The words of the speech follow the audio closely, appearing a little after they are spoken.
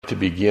to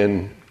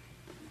begin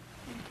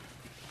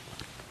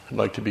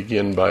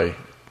by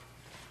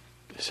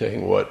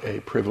saying what a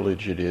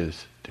privilege it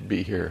is to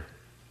be here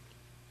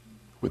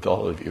with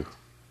all of you.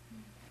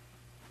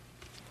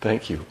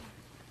 Thank you.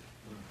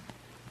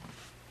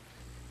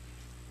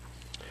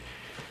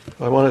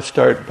 I want to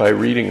start by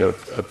reading a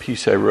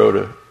piece I wrote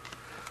a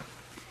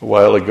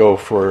while ago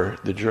for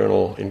the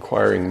journal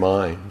Inquiring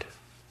Mind.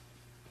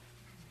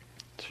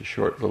 It's a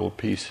short little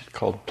piece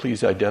called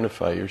Please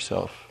Identify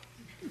Yourself.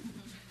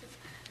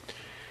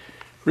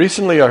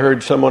 Recently I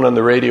heard someone on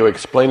the radio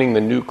explaining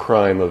the new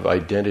crime of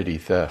identity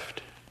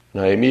theft.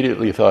 And I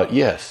immediately thought,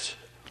 yes,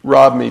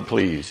 rob me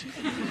please.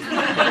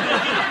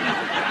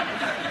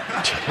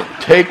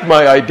 Take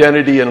my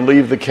identity and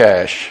leave the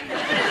cash.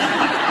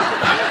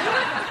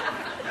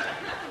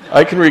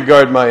 I can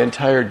regard my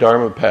entire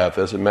Dharma path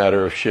as a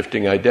matter of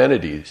shifting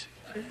identities.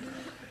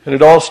 And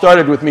it all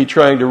started with me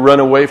trying to run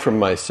away from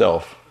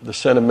myself, the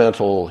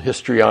sentimental,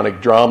 histrionic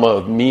drama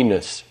of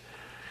meanness.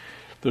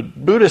 The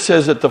Buddha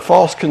says that the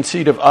false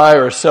conceit of I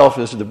or self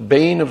is the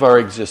bane of our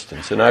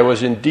existence, and I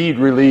was indeed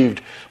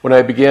relieved when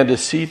I began to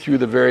see through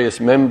the various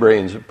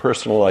membranes of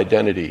personal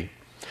identity.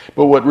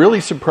 But what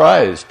really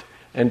surprised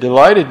and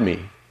delighted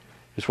me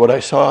is what I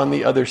saw on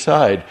the other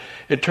side.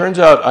 It turns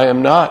out I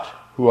am not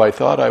who I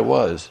thought I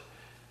was.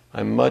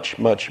 I'm much,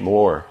 much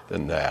more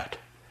than that.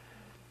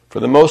 For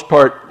the most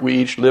part, we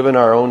each live in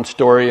our own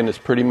story, and it's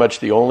pretty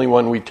much the only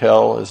one we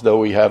tell, as though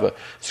we have a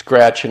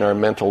scratch in our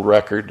mental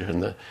record,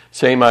 and the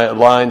same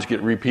lines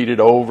get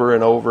repeated over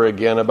and over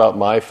again about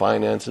my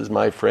finances,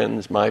 my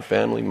friends, my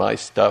family, my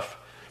stuff.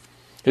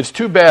 It's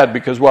too bad,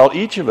 because while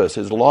each of us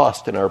is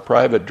lost in our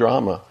private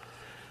drama,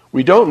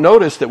 we don't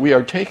notice that we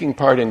are taking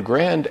part in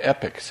grand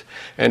epics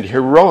and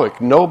heroic,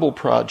 noble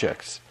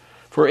projects.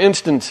 For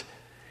instance,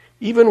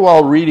 even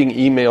while reading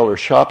email or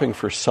shopping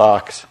for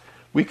socks,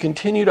 we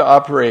continue to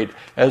operate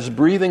as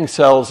breathing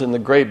cells in the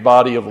great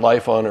body of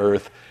life on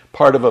Earth,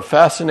 part of a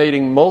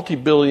fascinating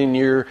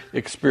multi-billion-year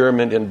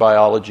experiment in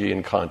biology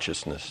and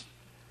consciousness.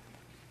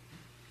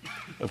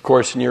 Of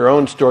course, in your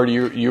own story,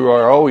 you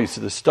are always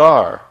the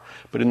star,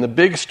 but in the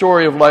big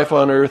story of life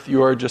on Earth,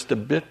 you are just a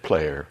bit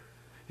player.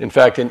 In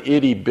fact, an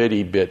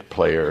itty-bitty bit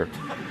player,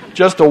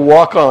 just a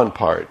walk-on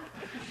part.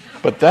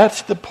 But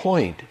that's the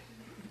point.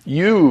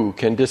 You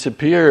can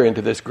disappear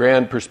into this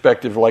grand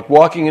perspective like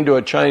walking into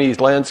a Chinese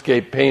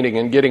landscape painting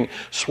and getting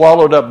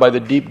swallowed up by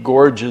the deep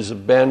gorges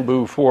of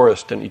bamboo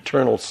forest and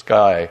eternal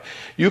sky.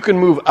 You can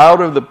move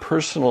out of the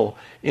personal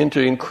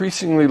into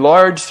increasingly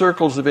large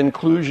circles of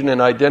inclusion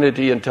and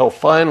identity until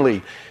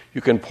finally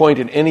you can point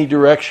in any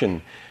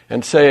direction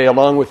and say,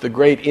 along with the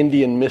great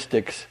Indian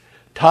mystics,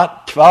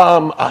 Tat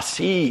Tvam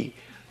Asi,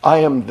 I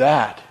am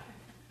that.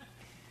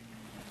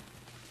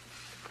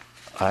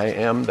 I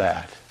am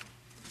that.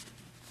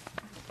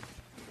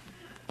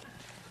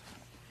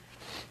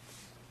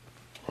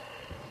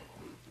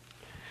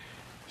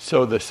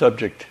 So the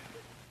subject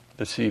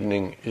this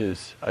evening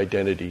is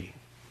identity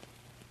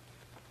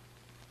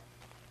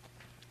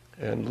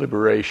and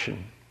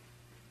liberation.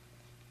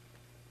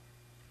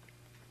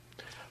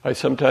 I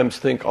sometimes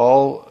think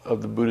all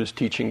of the Buddha's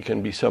teaching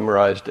can be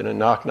summarized in a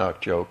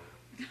knock-knock joke.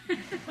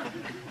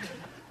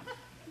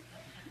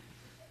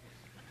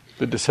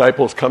 The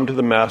disciples come to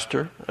the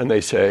master and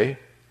they say,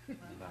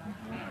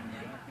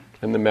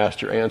 and the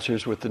master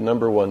answers with the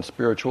number one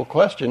spiritual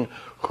question,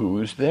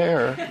 who's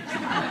there?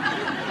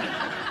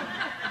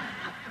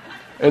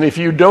 And if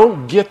you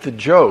don't get the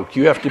joke,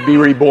 you have to be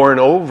reborn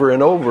over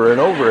and over and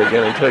over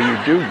again until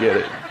you do get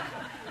it.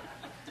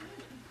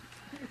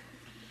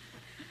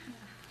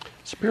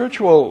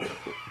 Spiritual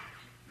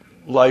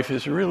life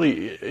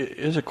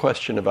is a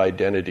question of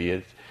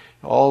identity.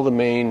 All the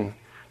main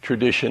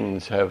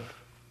traditions have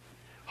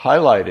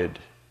highlighted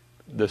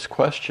this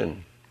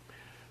question.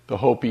 The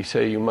Hopi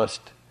say you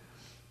must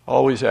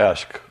always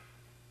ask,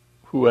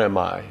 who am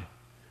I?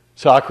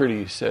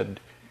 Socrates said,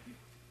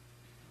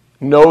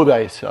 know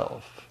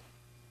thyself.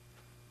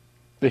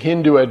 The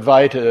Hindu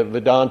Advaita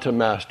Vedanta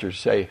masters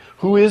say,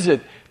 who is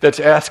it that's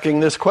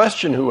asking this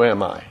question, who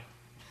am I?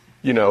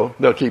 You know,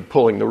 they'll keep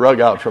pulling the rug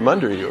out from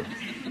under you.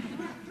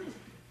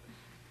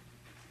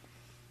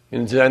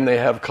 In Zen, they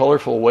have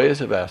colorful ways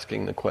of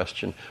asking the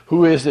question,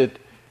 who is it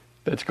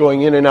that's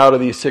going in and out of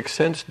these six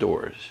sense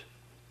doors?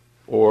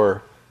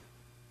 Or,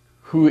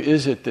 who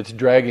is it that's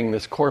dragging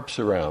this corpse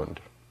around?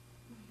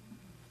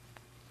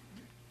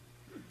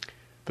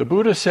 The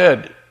Buddha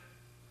said,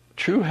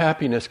 true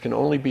happiness can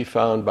only be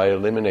found by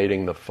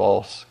eliminating the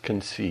false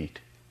conceit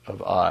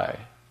of I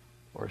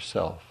or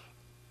self.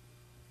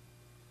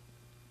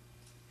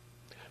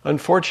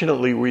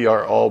 Unfortunately, we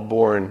are all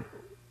born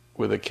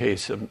with a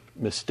case of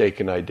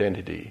mistaken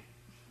identity,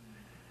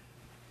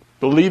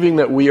 believing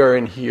that we are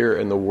in here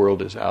and the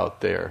world is out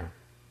there.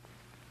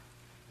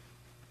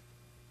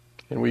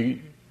 And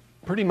we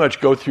pretty much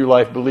go through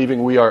life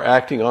believing we are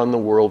acting on the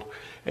world,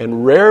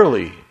 and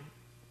rarely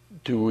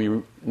do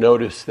we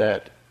notice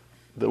that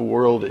the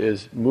world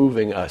is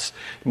moving us,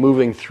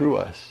 moving through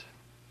us.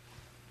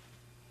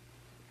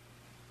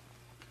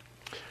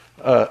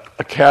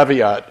 A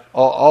caveat,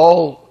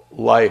 all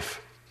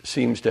life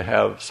seems to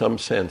have some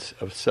sense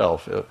of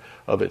self,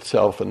 of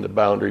itself and the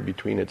boundary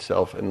between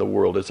itself and the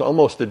world. It's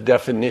almost the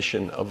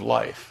definition of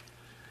life,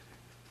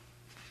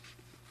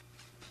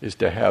 is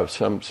to have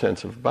some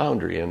sense of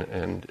boundary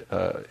and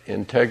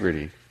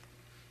integrity.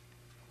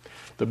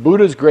 The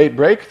Buddha's great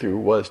breakthrough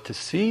was to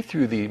see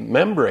through the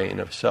membrane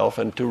of self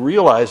and to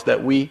realize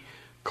that we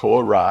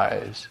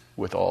co-arise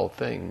with all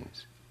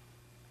things.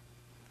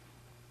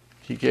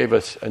 He gave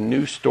us a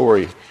new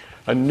story,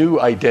 a new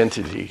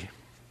identity.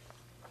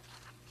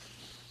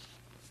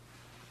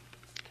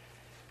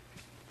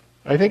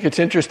 I think it's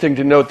interesting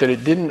to note that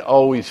it didn't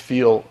always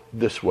feel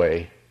this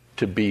way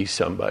to be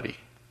somebody.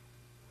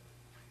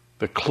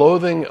 The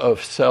clothing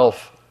of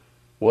self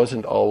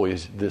wasn't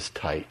always this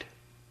tight.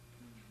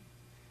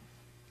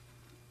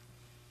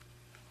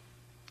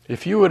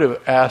 If you would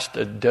have asked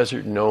a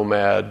desert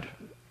nomad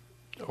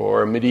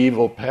or a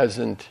medieval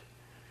peasant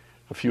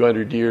a few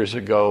hundred years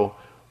ago,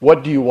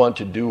 what do you want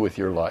to do with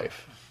your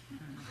life?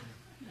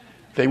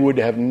 They would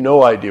have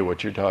no idea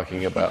what you're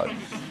talking about.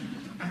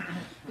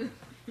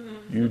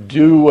 You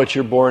do what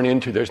you're born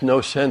into. There's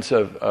no sense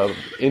of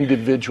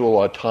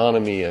individual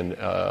autonomy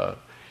and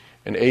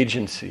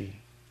agency.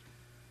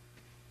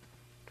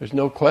 There's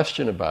no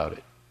question about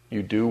it.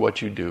 You do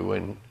what you do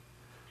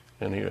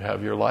and you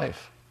have your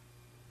life.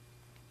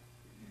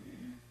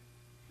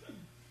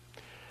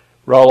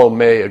 Rollo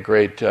May, a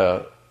great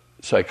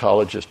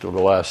psychologist of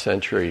the last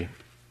century,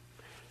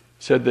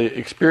 said the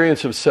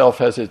experience of self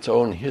has its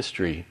own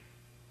history.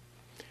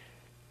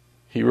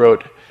 He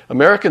wrote,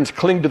 Americans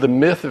cling to the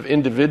myth of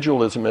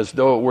individualism as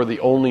though it were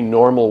the only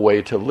normal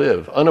way to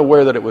live,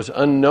 unaware that it was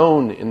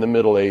unknown in the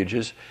Middle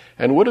Ages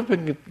and would have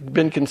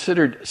been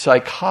considered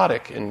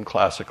psychotic in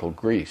classical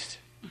Greece.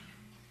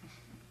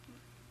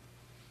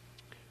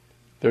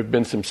 There have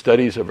been some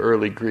studies of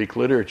early Greek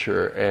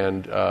literature,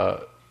 and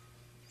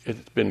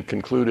it's been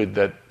concluded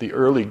that the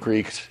early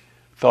Greeks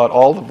thought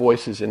all the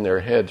voices in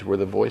their heads were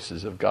the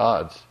voices of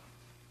gods,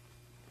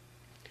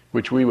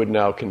 which we would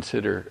now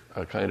consider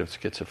a kind of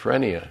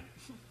schizophrenia.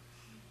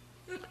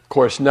 Of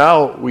course,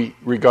 now we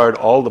regard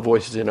all the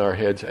voices in our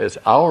heads as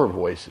our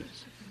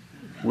voices,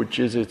 which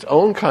is its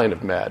own kind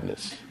of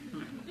madness.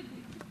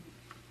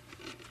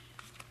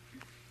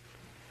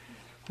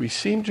 We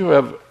seem to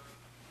have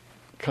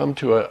come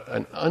to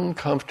an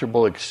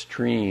uncomfortable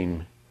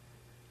extreme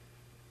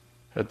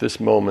at this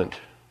moment,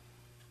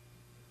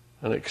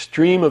 an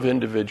extreme of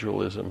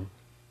individualism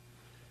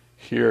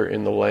here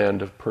in the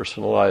land of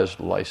personalized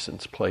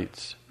license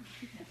plates.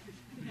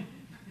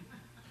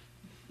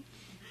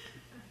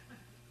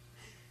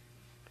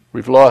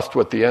 We've lost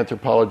what the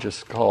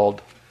anthropologists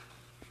called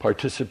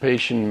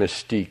participation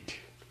mystique,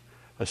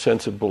 a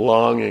sense of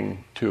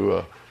belonging to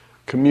a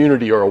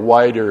community or a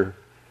wider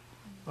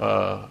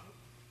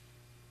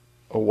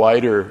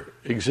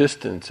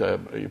existence, a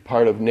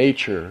part of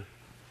nature,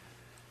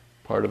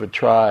 part of a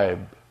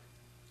tribe.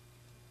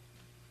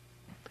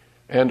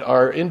 And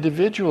our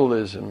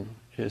individualism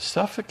is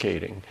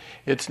suffocating.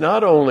 It's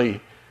not only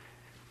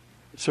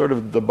sort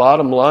of the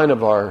bottom line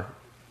of our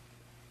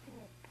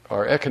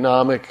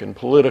economic and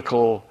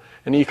political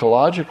and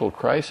ecological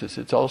crisis,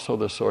 it's also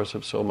the source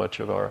of so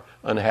much of our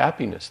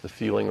unhappiness, the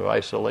feeling of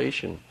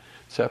isolation,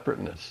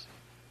 separateness.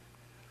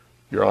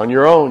 You're on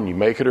your own. You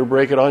make it or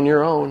break it on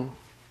your own.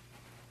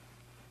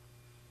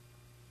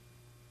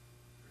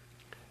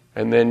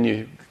 And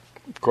then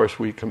of course,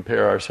 we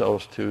compare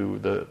ourselves to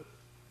the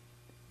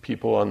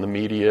people on the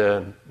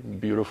media,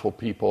 beautiful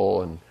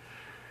people, and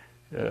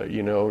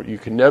you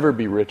can never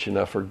be rich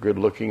enough or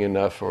good-looking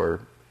enough or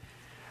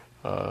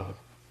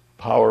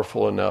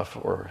powerful enough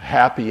or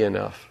happy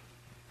enough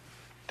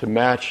to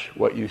match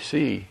what you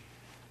see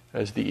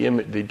as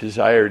the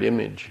desired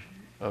image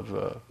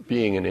of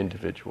being an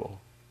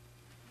individual.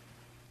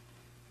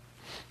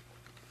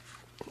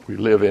 We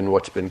live in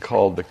what's been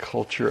called the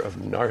culture of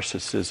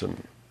narcissism.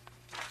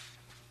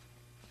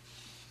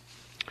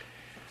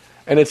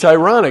 And it's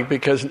ironic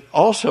because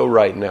also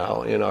right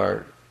now in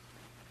our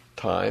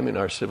time, in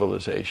our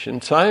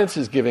civilization, science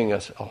is giving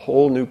us a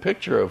whole new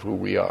picture of who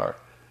we are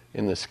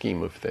in the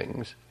scheme of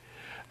things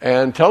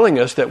and telling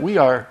us that we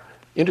are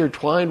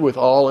intertwined with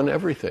all and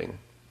everything.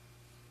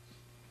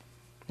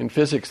 In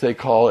physics they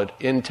call it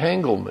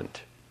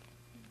entanglement.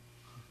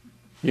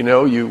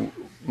 You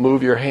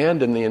move your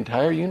hand and the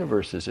entire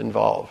universe is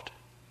involved.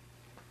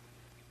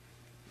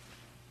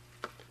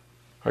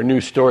 Our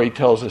new story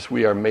tells us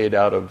we are made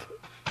out of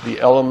the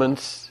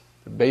elements,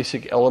 the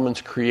basic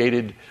elements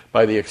created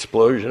by the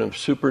explosion of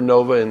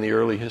supernova in the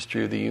early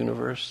history of the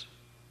universe.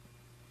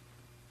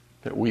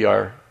 That we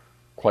are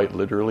quite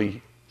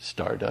literally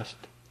stardust.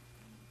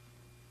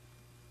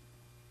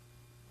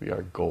 We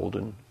are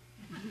golden.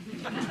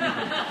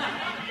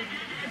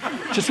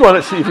 Just want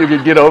to see if you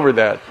could get over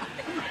that.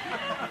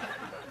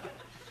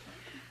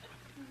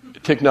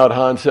 Thich Nhat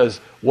Hanh says,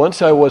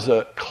 once I was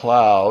a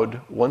cloud,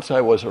 once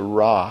I was a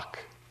rock.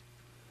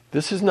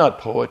 This is not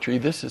poetry,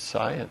 this is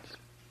science.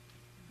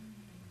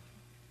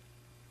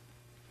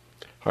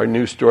 Our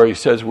new story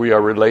says we are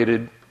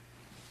related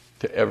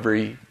to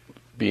every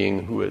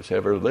being who has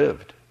ever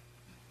lived.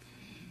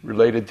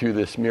 Related through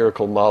this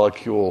miracle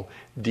molecule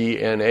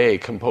DNA,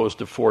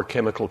 composed of 4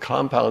 chemical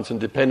compounds, and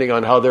depending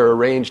on how they're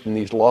arranged in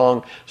these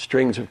long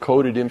strings of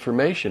coded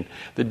information,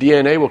 the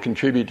DNA will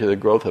contribute to the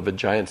growth of a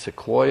giant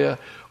sequoia,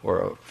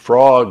 or a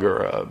frog,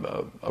 or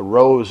a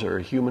rose, or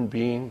a human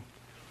being.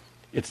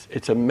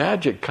 It's a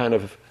magic kind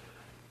of,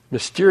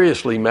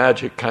 mysteriously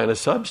magic kind of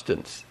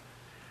substance.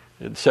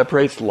 It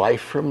separates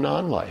life from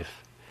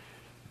non-life.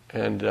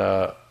 And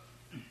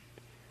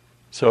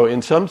so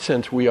in some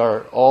sense we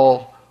are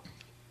all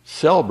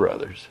cell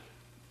brothers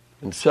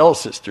and cell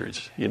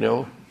sisters, you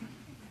know.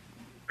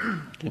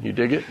 Can you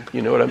dig it?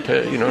 You know what I'm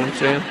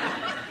saying?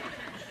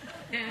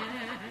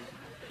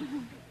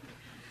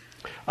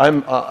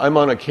 I'm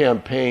on a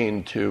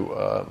campaign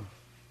to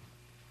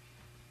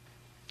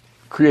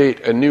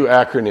create a new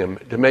acronym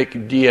to make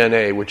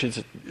DNA, which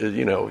is,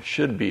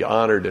 should be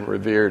honored and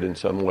revered in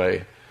some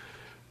way,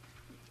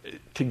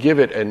 to give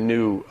it a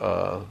new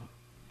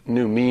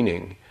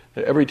meaning.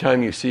 That every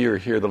time you see or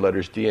hear the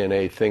letters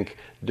DNA, think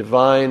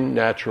divine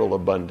natural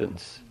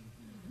abundance.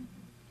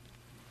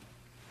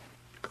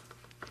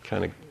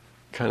 Kind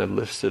of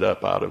lifts it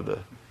up out of the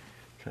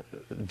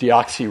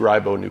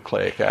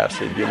deoxyribonucleic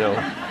acid, you know.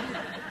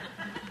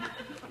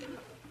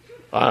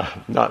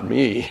 Not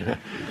me.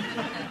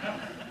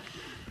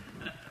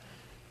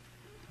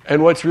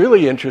 And what's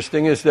really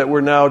interesting is that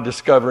we're now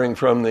discovering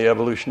from the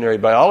evolutionary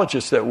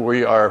biologists that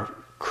we are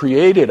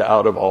created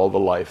out of all the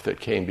life that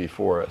came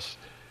before us,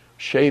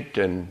 shaped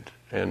and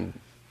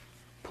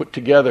put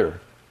together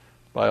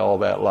by all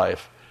that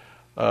life.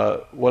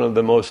 One of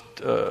the most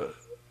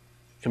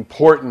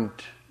important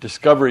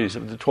discoveries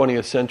of the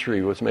 20th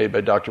century was made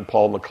by Dr.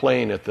 Paul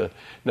MacLean at the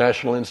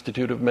National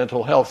Institute of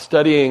Mental Health,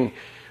 studying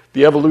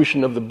the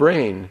evolution of the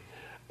brain,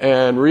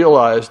 and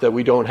realized that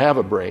we don't have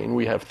a brain,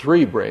 we have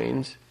 3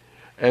 brains,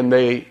 and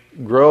they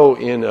grow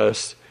in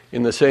us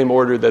in the same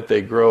order that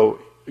they grew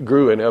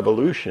in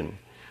evolution.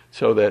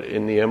 So that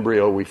in the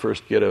embryo we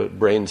first get a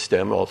brain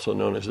stem, also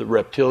known as the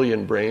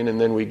reptilian brain, and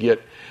then we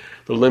get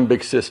the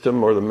limbic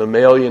system or the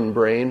mammalian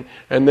brain,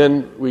 and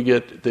then we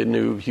get the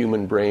new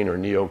human brain or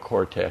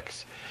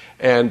neocortex.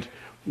 And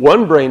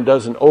one brain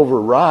doesn't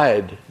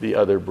override the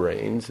other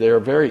brains. They are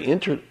very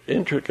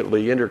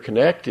intricately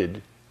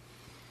interconnected,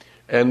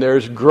 and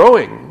there's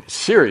growing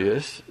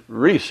serious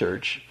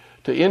research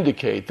to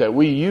indicate that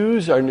we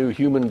use our new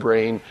human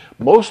brain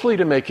mostly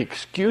to make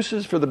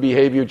excuses for the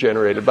behavior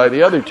generated by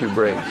the other 2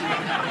 brains.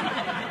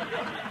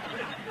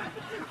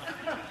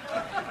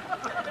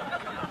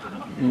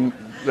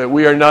 That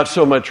we are not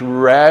so much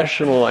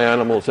rational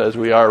animals as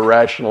we are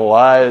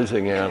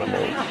rationalizing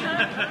animals.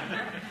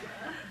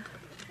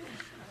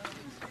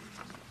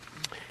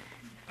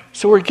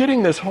 So we're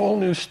getting this whole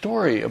new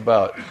story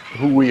about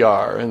who we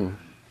are and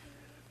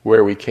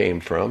where we came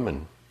from,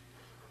 and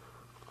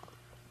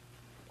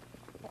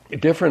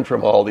different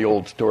from all the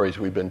old stories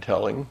we've been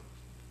telling.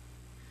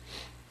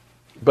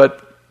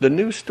 But the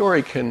new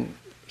story can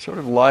sort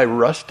of lie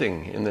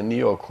rusting in the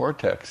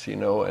neocortex,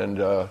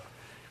 and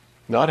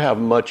not have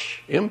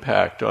much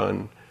impact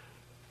on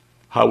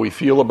how we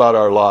feel about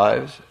our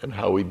lives and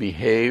how we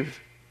behave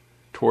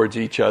towards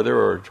each other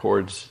or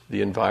towards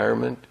the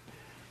environment.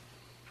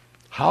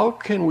 How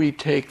can we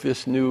take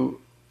this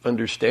new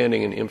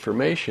understanding and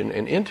information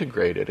and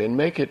integrate it and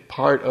make it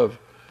part of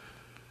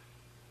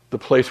the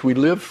place we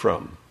live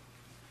from?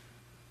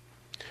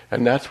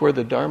 And that's where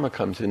the Dharma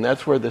comes in.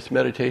 That's where this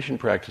meditation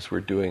practice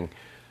we're doing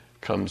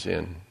comes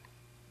in.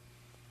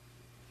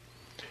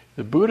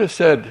 The Buddha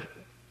said,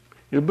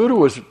 the Buddha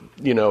was,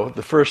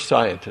 the first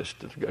scientist,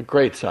 a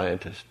great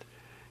scientist.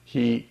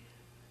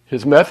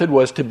 His method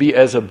was to be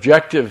as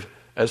objective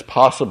as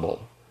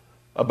possible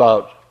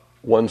about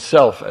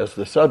oneself as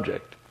the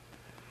subject.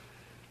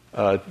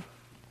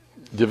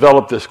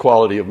 Develop this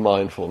quality of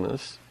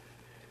mindfulness,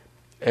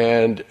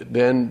 and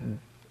then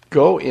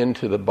go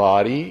into the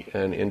body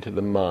and into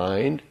the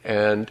mind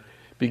and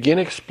begin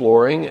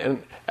exploring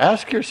and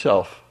ask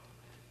yourself,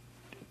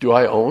 do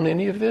I own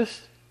any of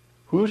this?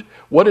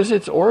 What is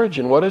its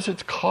origin? What is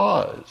its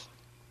cause?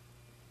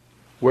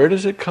 Where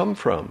does it come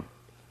from?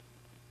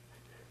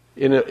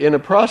 In a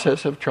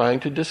process of trying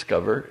to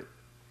discover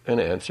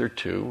an answer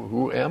to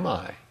who am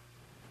I?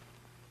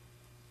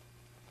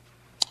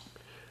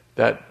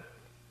 That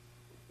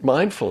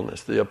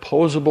mindfulness, the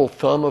opposable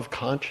thumb of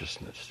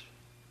consciousness,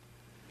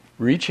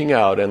 reaching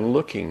out and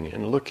looking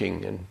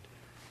and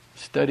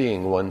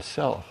studying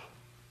oneself.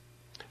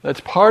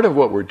 That's part of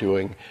what we're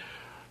doing.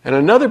 And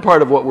another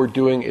part of what we're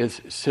doing is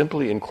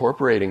simply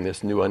incorporating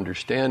this new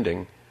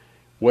understanding,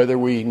 whether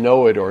we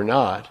know it or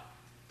not.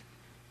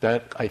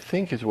 That, I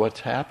think, is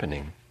what's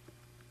happening.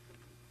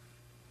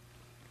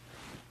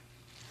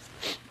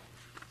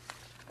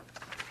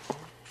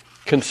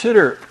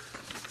 Consider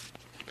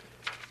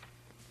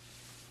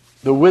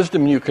the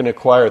wisdom you can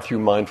acquire through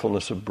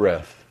mindfulness of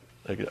breath.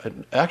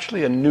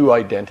 Actually a new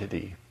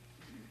identity.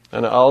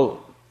 And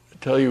I'll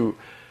tell you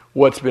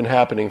what's been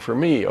happening for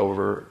me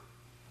over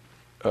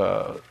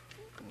the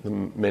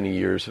many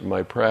years of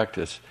my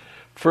practice.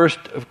 First,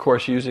 of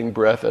course, using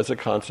breath as a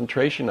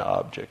concentration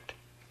object.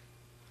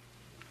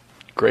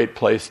 Great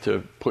place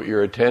to put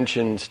your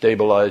attention,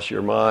 stabilize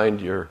your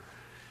mind, your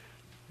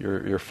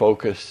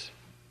focus.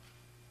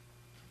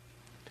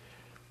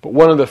 But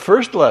one of the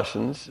first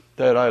lessons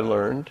that I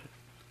learned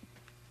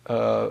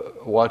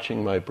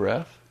watching my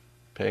breath,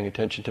 paying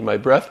attention to my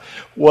breath,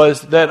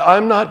 was that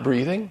I'm not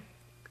breathing,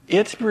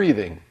 it's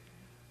breathing.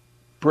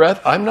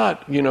 Breath, I'm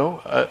not,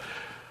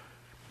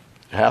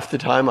 half the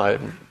time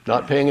I'm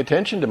not paying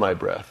attention to my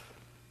breath.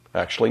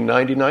 Actually,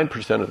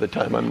 99% of the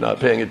time I'm not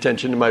paying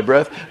attention to my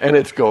breath, and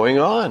it's going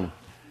on.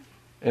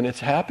 And it's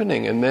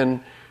happening. And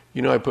then,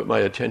 I put my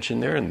attention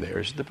there, and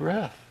there's the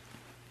breath.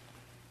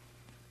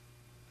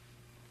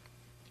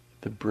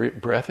 The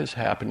breath is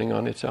happening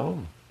on its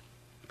own.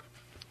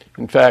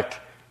 In fact,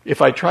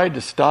 if I tried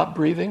to stop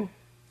breathing,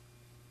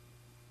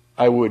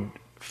 I would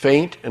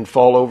faint and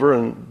fall over,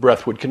 and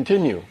breath would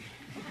continue.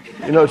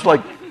 It's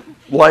like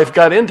life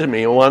got into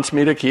me and wants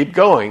me to keep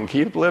going,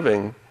 keep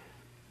living.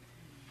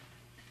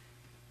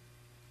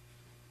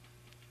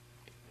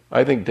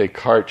 I think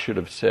Descartes should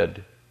have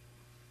said,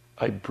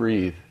 I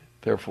breathe,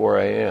 therefore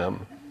I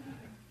am.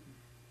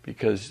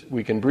 Because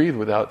we can breathe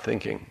without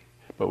thinking,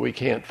 but we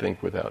can't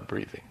think without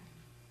breathing.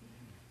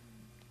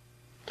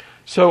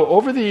 So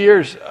over the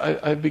years,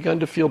 I've begun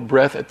to feel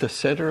breath at the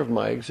center of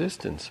my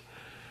existence.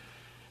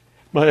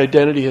 My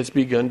identity has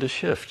begun to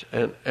shift.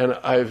 And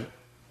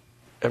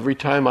every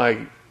time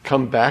I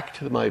come back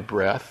to my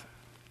breath,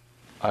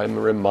 I'm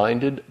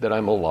reminded that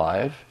I'm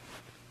alive.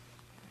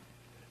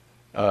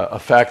 A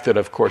fact that,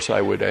 of course,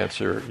 I would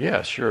answer,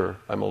 yeah, sure,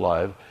 I'm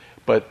alive.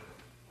 But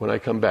when I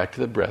come back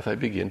to the breath, I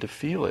begin to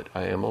feel it.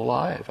 I am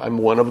alive. I'm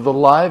one of the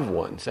live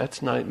ones.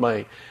 That's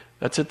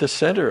at the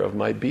center of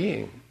my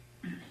being,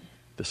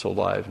 this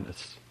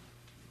aliveness.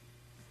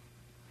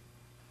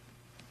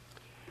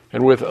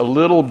 And with a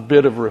little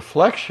bit of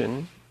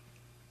reflection,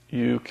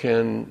 you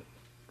can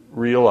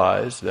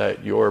realize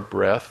that your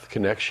breath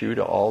connects you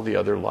to all the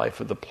other life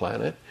of the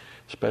planet,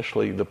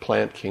 especially the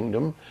plant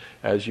kingdom,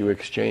 as you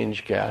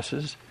exchange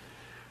gases.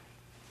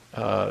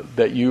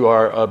 That you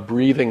are a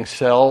breathing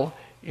cell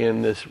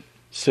in this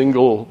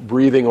single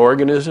breathing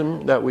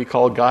organism that we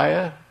call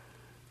Gaia,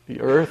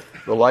 the earth,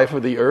 the life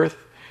of the earth.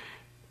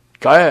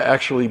 Gaia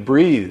actually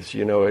breathes.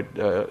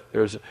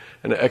 There's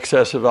an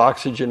excess of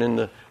oxygen in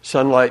the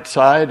sunlight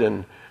side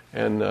and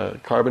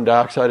carbon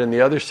dioxide in the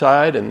other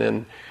side, and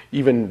then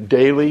even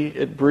daily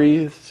it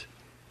breathes.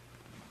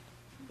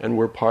 And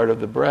we're part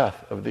of the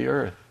breath of the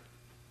earth.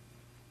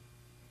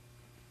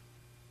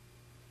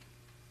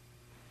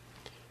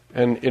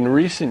 And in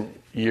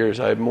recent years,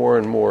 I've more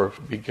and more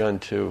begun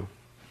to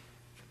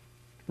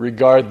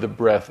regard the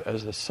breath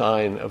as a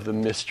sign of the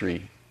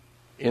mystery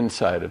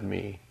inside of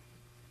me.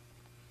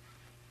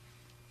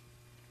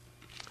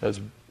 As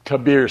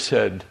Kabir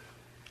said,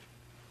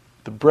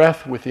 the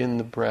breath within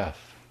the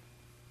breath.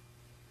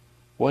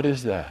 What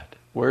is that?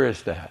 Where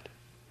is that?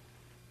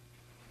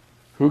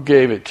 Who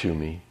gave it to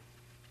me?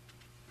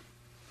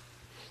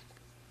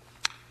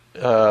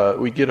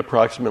 We get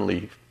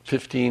approximately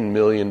 15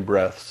 million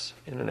breaths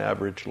in an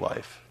average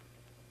life.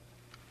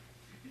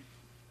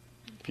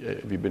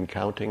 Have you been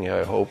counting?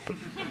 I hope.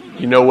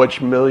 You know which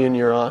million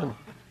you're on?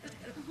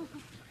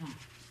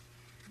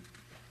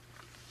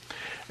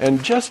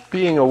 And just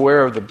being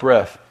aware of the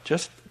breath,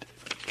 just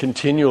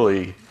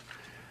continually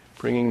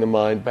bringing the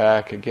mind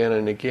back again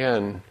and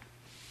again,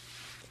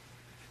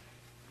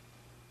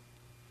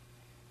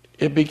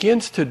 it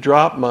begins to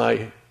drop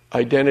my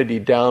identity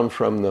down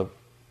from the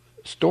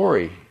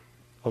story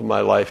of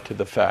my life to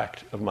the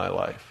fact of my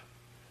life.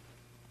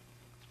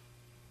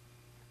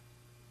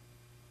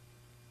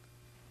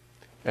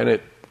 And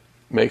it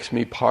makes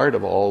me part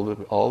of all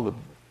the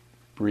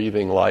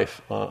breathing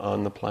life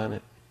on the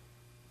planet.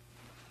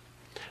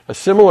 A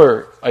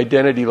similar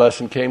identity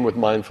lesson came with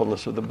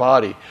mindfulness of the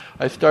body.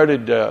 I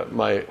started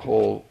my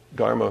whole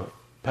Dharma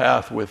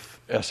path with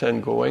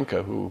S.N.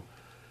 Goenka, who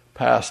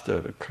passed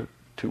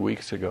 2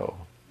 weeks ago.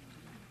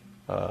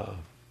 A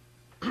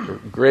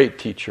great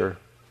teacher.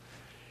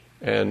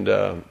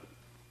 And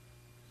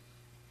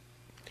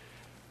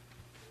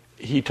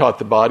he taught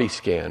the body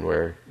scan,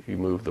 where you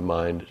move the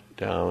mind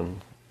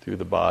down through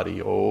the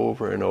body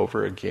over and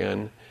over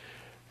again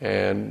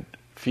and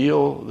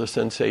feel the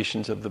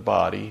sensations of the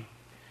body.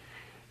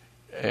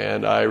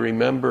 And I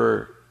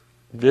remember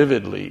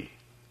vividly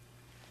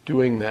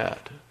doing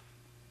that,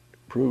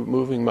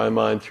 moving my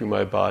mind through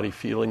my body,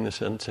 feeling the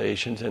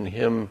sensations, and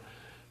him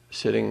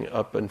sitting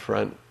up in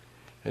front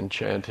and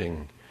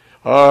chanting,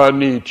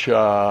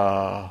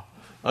 Anicca,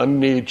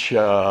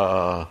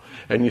 Anicca.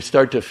 And you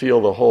start to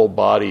feel the whole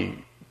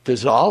body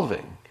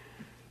dissolving.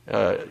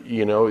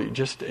 It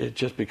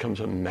just becomes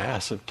a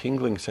mass of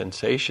tingling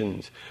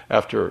sensations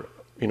after,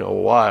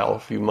 a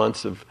few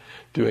months of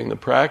doing the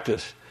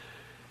practice.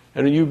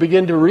 And you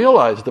begin to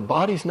realize the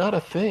body's not a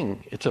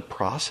thing, it's a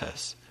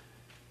process.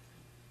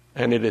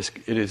 And it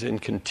is in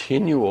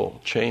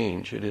continual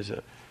change. It is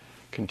a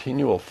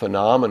continual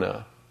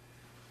phenomena.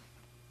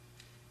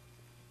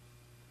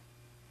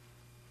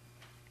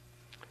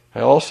 I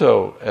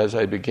also, as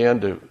I began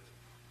to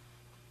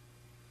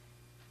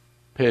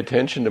pay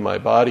attention to my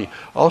body,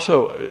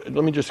 also,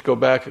 let me just go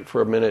back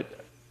for a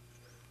minute,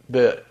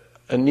 the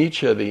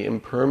anicca, the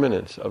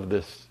impermanence of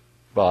this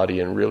body,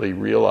 and really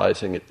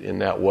realizing it in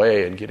that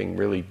way and getting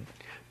really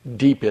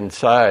deep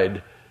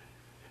inside.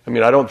 I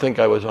mean, I don't think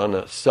I was on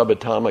a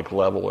subatomic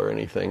level or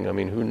anything. I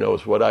mean, who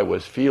knows what I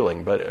was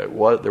feeling, but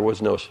there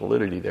was no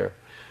solidity there.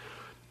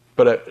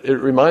 But it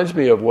reminds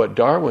me of what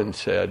Darwin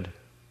said.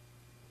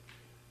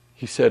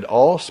 He said,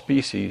 all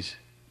species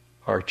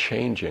are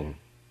changing,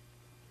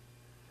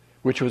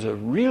 which was a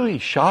really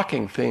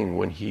shocking thing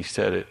when he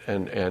said it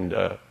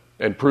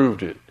and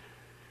proved it.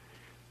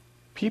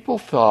 People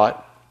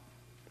thought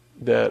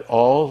that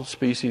all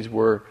species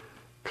were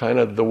kind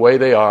of the way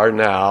they are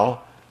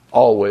now,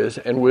 always,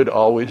 and would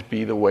always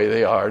be the way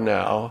they are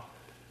now.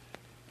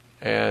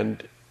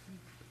 And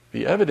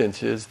the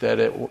evidence is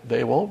that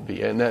they won't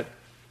be, and that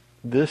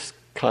this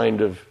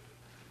kind of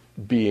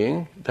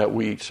being that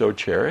we so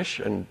cherish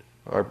and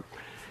are,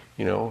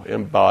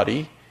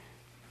 embody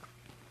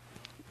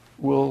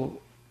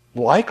will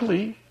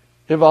likely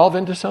evolve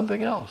into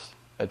something else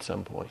at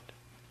some point.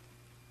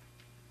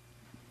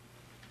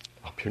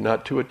 Hope you're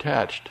not too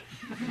attached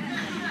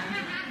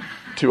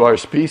to our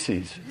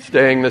species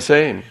staying the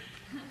same.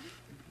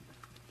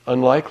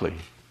 Unlikely.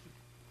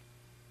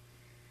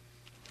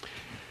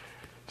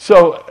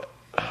 So,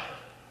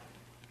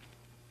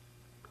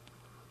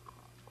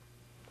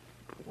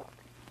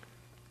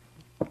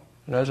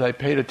 and as I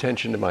paid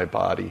attention to my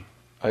body,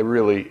 I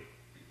really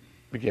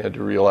began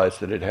to realize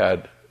that it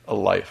had a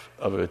life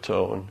of its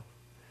own.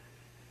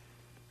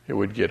 It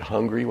would get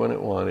hungry when it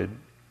wanted,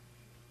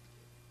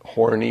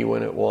 horny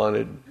when it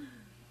wanted,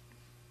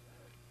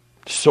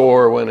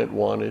 sore when it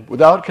wanted,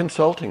 without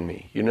consulting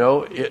me.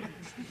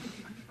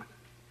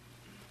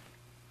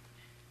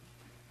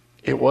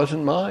 It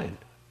wasn't mine.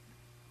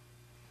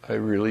 I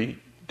really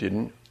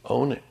didn't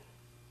own it.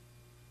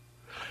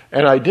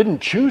 And I didn't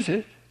choose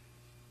it.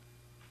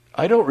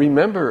 I don't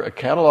remember a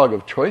catalog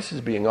of choices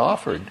being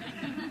offered.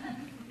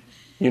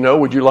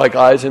 Would you like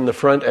eyes in the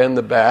front and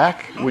the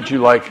back? Would you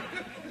like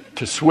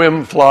to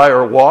swim, fly,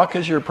 or walk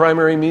as your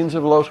primary means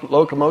of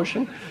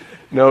locomotion?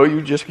 No,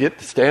 you just get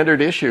the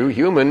standard issue,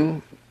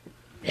 human,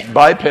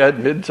 biped,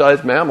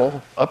 mid-sized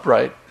mammal,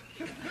 upright.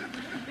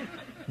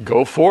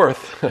 Go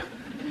forth.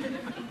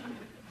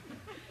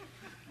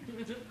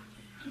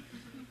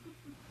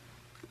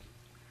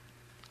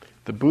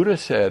 The Buddha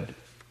said,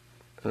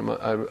 and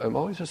I'm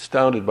always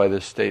astounded by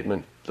this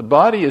statement, the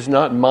body is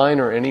not mine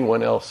or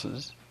anyone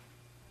else's.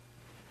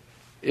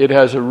 It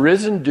has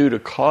arisen due to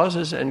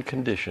causes and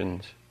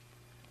conditions,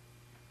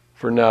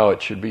 for now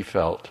it should be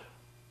felt.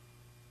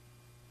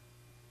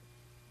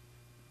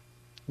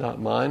 Not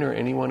mine or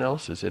anyone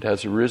else's. It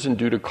has arisen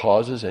due to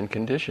causes and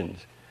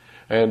conditions.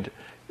 And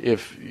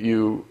if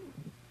you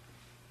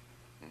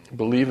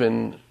believe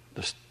in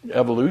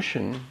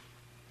evolution,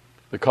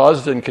 the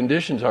causes and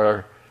conditions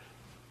are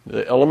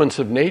the elements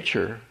of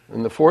nature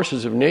and the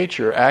forces of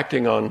nature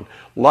acting on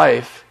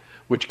life,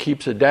 which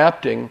keeps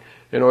adapting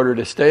in order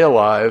to stay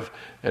alive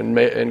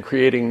and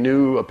creating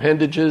new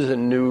appendages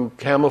and new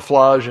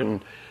camouflage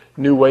and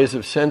new ways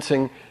of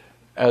sensing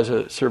as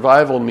a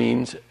survival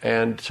means.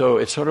 And so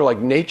it's sort of like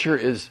nature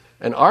is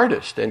an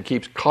artist and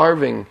keeps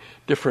carving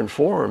different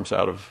forms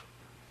out of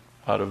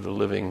the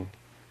living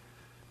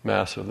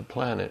mass of the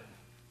planet.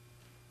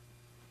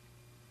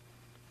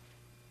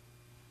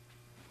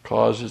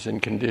 Causes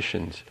and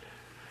conditions.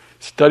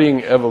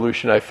 Studying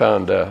evolution, I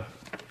found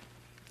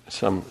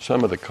some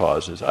of the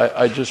causes.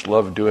 I just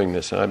love doing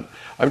this. I'm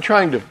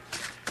trying to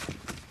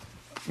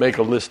make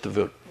a list of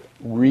the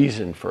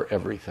reason for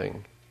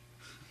everything.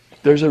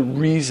 There's a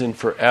reason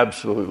for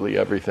absolutely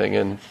everything,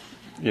 and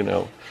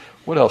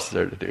what else is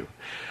there to do?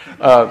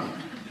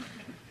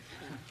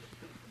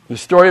 The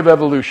story of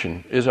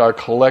evolution is our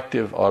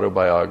collective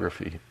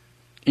autobiography.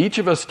 Each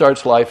of us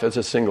starts life as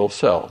a single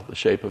cell, the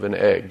shape of an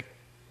egg.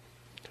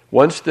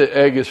 Once the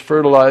egg is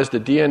fertilized, the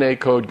DNA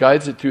code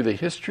guides it through the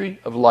history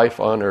of life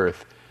on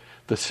Earth.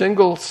 The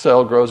single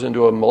cell grows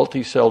into a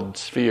multi-celled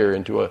sphere,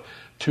 into a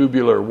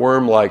tubular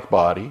worm-like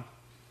body.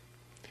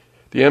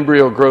 The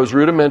embryo grows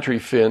rudimentary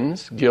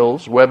fins,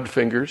 gills, webbed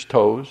fingers,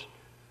 toes,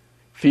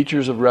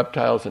 features of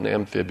reptiles and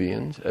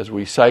amphibians as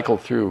we cycle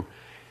through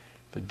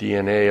the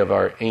DNA of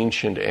our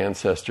ancient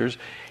ancestors.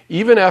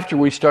 Even after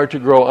we start to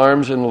grow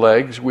arms and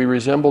legs, we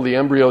resemble the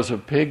embryos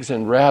of pigs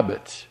and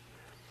rabbits.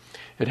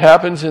 It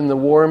happens in the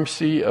warm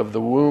sea of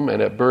the womb,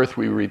 and at birth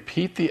we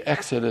repeat the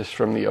exodus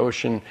from the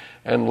ocean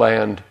and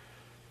land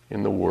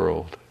in the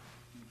world.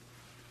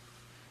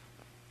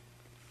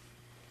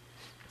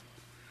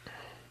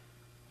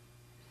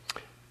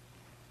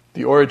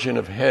 The origin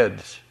of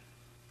heads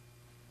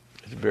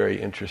is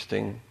very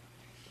interesting.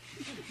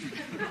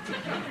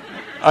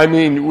 I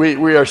mean,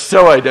 we are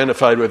so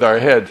identified with our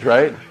heads,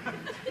 right?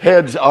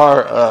 Heads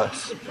are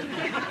us.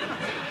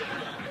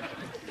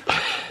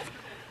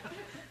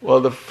 Well,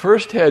 the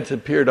first heads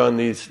appeared on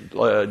these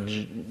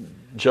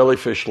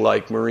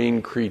jellyfish-like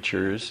marine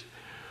creatures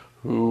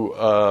who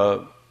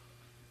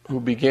who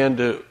began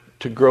to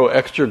grow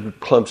extra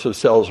clumps of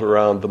cells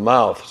around the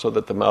mouth so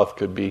that the mouth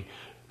could be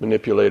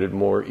manipulated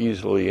more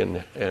easily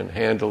and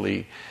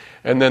handily.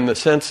 And then the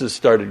senses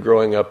started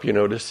growing up,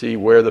 to see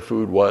where the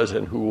food was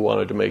and who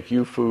wanted to make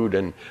you food,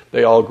 and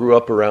they all grew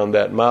up around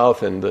that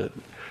mouth, and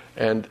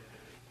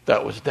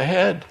that was the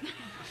head.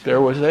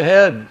 There was the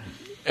head.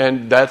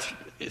 And that's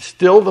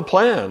still the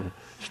plan,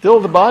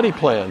 still the body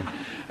plan.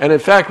 And in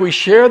fact, we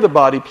share the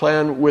body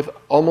plan with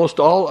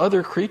almost all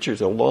other creatures,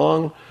 a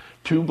long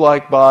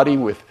tube-like body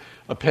with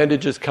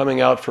appendages coming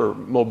out for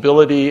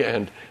mobility,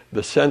 and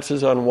the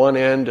senses on one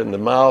end and the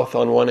mouth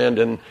on one end,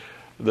 and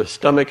the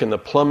stomach and the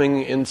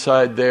plumbing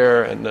inside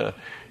there, and the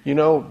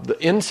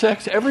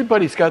insects.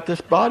 Everybody's got this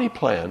body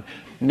plan.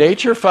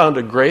 Nature found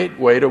a great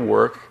way to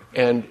work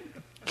and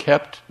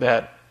kept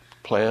that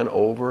plan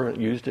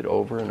used it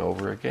over and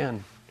over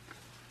again.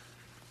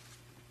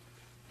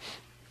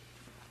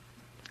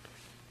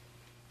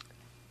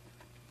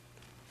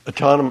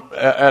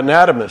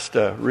 Anatomist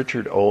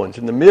Richard Owens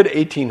in the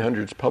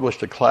mid-1800s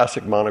published a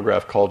classic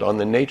monograph called On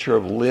the Nature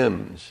of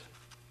Limbs.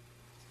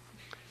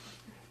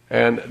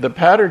 And the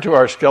pattern to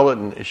our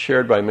skeleton is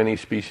shared by many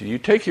species. You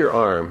take your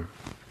arm,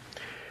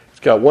 it's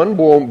got one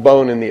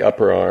bone in the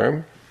upper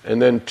arm,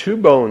 and then 2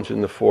 bones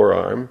in the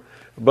forearm,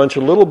 a bunch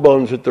of little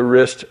bones at the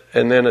wrist,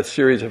 and then a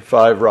series of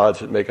 5 rods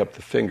that make up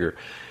the finger.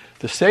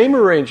 The same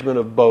arrangement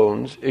of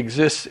bones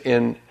exists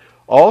in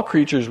all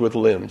creatures with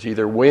limbs,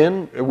 either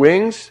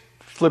wings,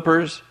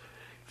 flippers,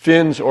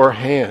 fins, or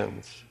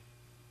hands.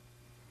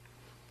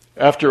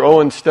 After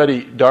Owen's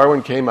study,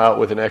 Darwin came out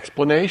with an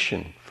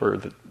explanation for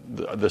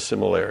the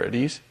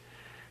similarities.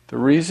 The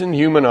reason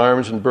human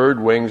arms and bird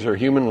wings or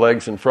human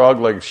legs and frog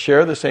legs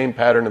share the same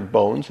pattern of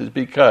bones is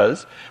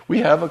because we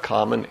have a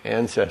common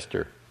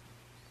ancestor.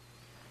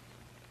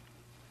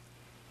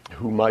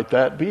 Who might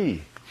that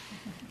be?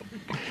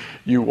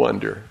 You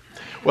wonder.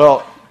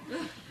 Well,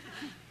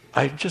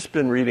 I've just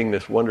been reading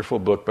this wonderful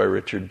book by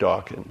Richard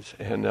Dawkins,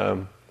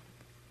 and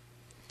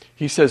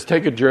he says,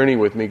 take a journey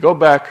with me. Go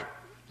back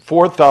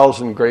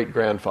 4,000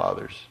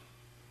 great-grandfathers.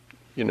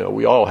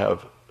 We all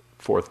have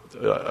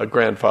a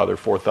grandfather,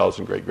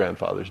 4,000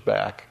 great-grandfathers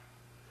back.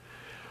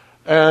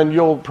 And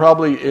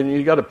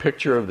you got a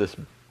picture of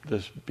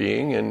this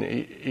being, and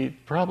he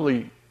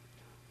probably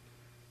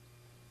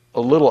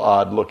a little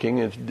odd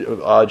looking,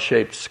 odd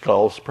shaped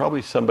skulls,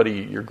 probably somebody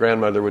your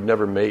grandmother would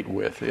never mate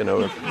with,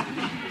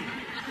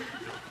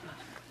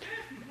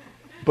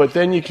 But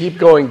then you keep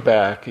going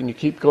back, and you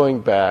keep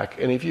going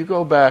back, and if you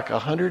go back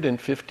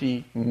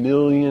 150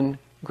 million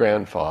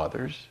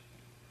grandfathers,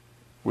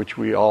 which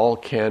we all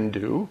can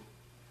do,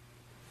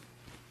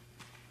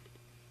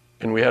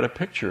 and we had a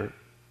picture,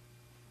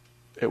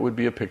 it would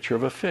be a picture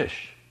of a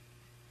fish.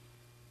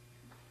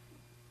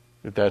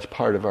 That's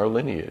part of our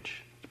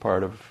lineage. It's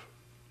part of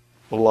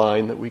the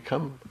line that we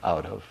come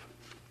out of.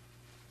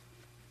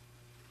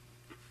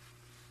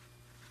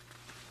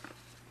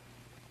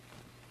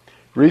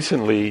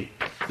 Recently,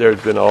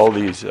 there's been all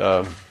these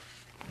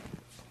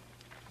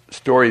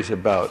stories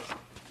about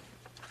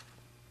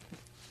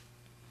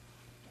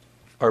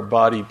our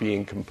body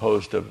being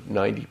composed of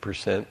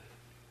 90%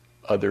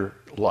 other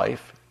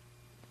life.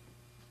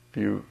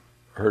 Have you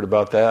heard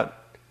about that?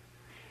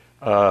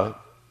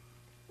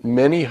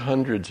 Many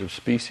hundreds of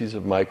species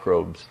of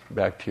microbes,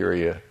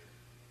 bacteria,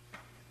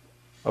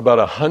 about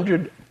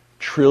 100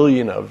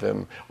 trillion of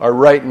them are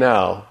right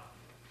now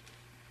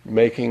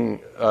having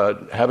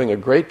a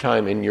great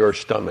time in your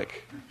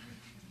stomach.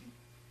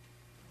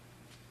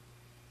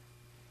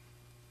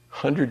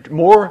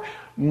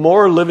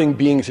 More living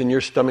beings in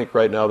your stomach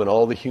right now than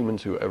all the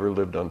humans who ever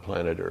lived on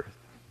planet Earth.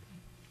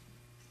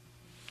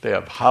 They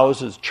have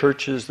houses,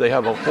 churches, they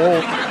have a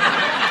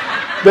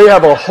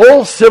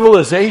whole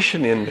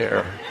civilization in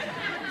there.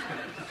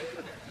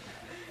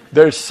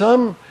 There's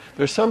some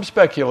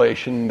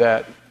speculation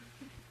that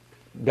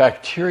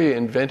bacteria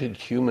invented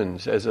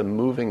humans as a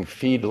moving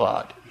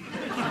feedlot.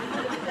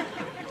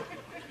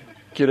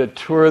 Get a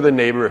tour of the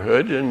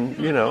neighborhood and,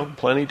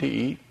 plenty to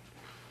eat.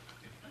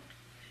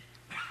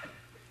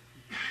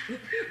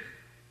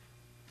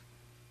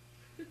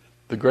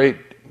 The great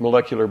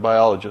molecular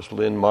biologist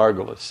Lynn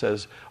Margulis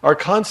says, our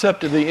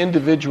concept of the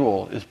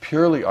individual is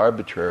purely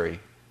arbitrary.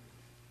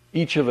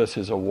 Each of us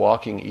is a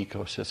walking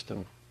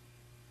ecosystem.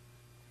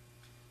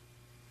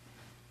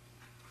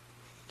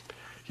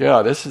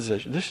 Yeah, this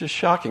is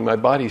shocking. My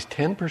body's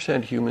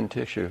 10% human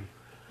tissue,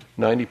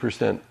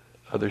 90%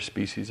 other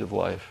species of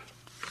life.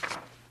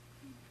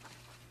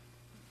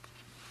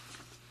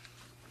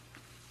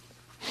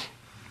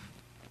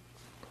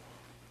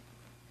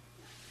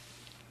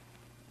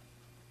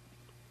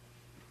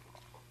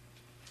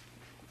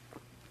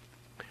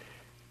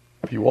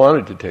 If you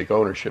wanted to take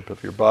ownership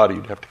of your body,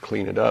 you'd have to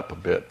clean it up a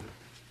bit.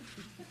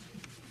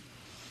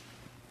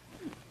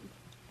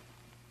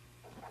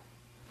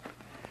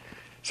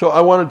 So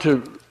I wanted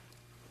to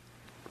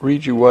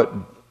read you what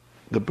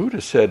the Buddha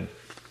said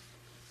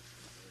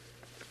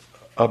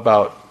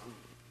about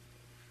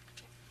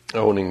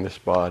owning this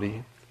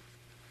body.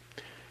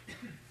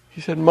 He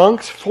said,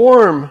 monks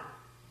form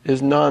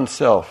is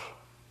non-self.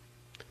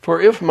 For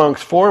if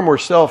monks, form were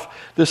self,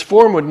 this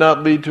form would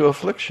not lead to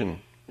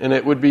affliction, and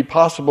it would be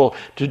possible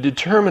to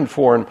determine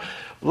form.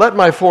 Let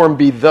my form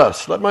be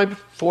thus. Let my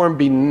form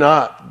be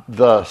not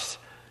thus.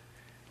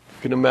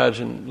 You can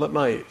imagine, let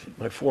my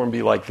form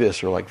be like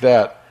this or like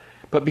that.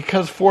 But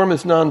because form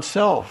is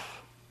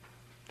non-self,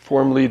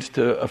 form leads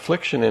to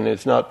affliction, and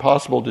it's not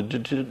possible to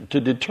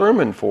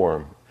determine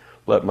form.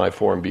 Let my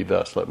form be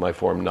thus. Let my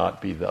form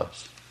not be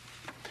thus.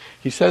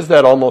 He says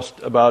that almost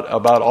about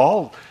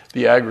all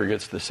the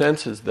aggregates, the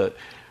senses, the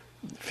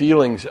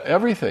feelings,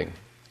 everything.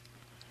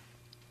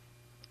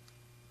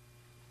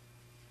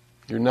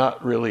 You're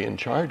not really in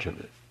charge of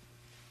it.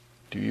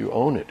 Do you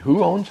own it?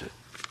 Who owns it?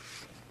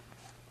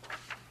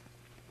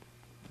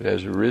 It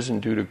has arisen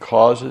due to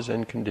causes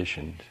and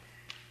conditions.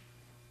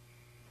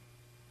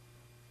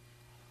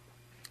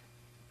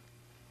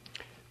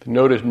 The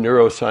noted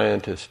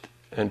neuroscientist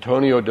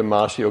Antonio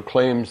Damasio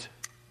claims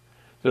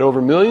that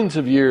over millions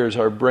of years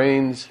our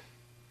brains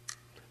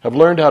have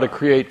learned how to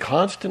create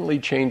constantly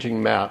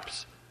changing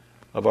maps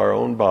of our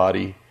own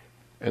body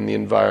and the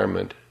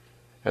environment,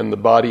 and the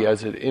body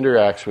as it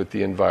interacts with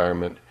the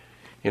environment,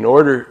 in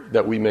order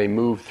that we may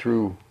move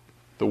through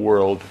the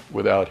world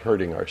without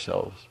hurting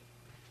ourselves.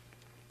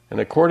 And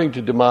according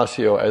to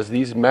Damasio, as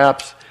these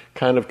maps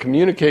kind of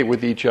communicate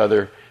with each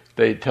other,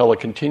 they tell a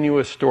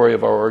continuous story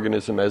of our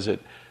organism as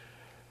it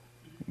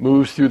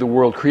moves through the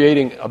world,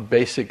 creating a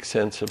basic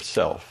sense of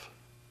self.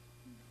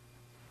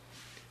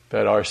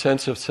 That our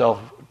sense of self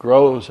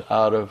grows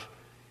out of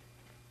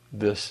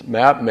this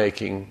map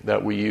making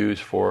that we use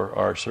for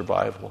our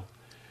survival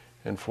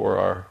and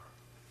for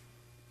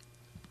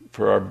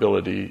our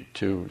ability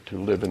to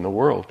live in the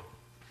world.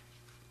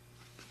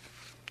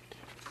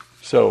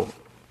 So,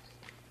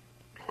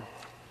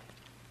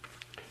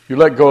 you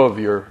let go of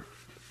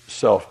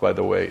yourself, by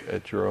the way,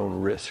 at your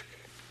own risk.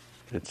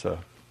 It's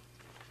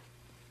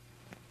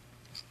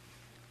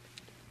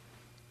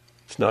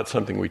not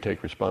something we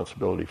take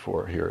responsibility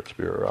for here at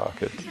Spirit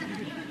Rock.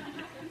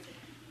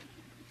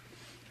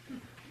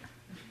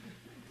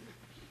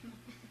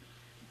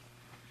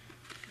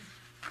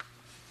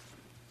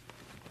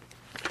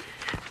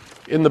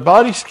 In the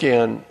body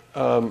scan,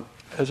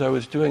 as I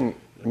was doing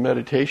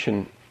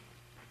meditation,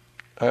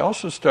 I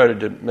also started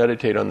to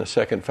meditate on the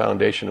second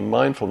foundation of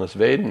mindfulness,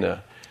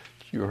 Vedana,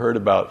 you heard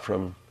about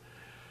from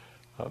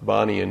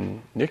Bonnie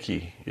and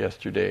Nikki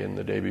yesterday and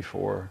the day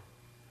before.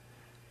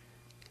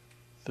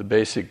 The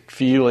basic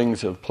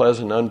feelings of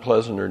pleasant,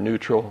 unpleasant, or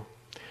neutral.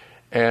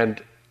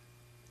 And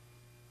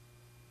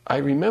I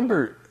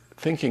remember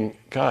thinking,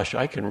 gosh,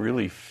 I can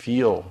really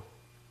feel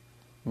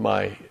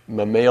my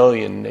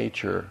mammalian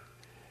nature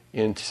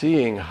in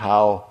seeing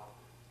how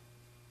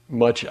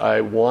much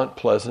I want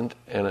pleasant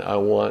and I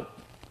want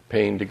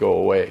pain to go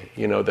away.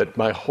 You know, that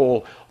my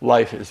whole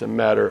life is a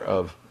matter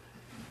of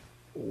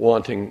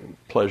wanting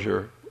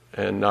pleasure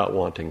and not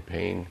wanting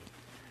pain.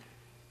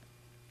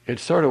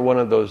 It's sort of one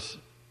of those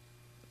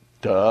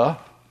duh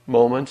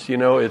moments, you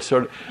know. It's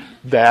sort of,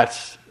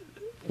 that's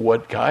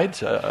what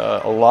guides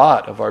a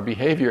lot of our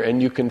behavior,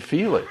 and you can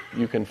feel it.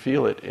 You can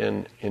feel it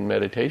in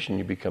meditation.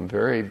 You become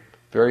very,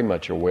 very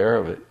much aware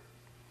of it.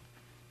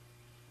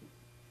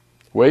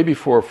 Way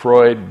before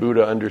Freud,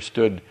 Buddha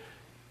understood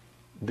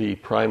the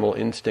primal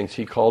instincts.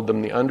 He called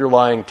them the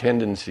underlying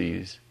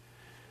tendencies.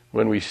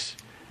 When we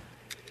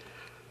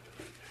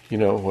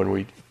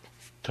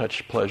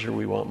touch pleasure,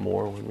 we want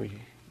more. When we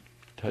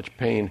touch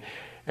pain.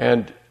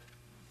 And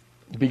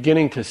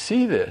beginning to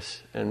see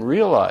this and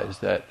realize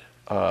that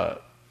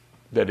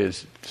that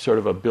is sort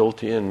of a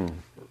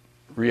built-in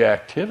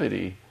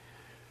reactivity,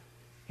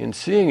 in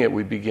seeing it,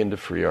 we begin to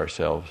free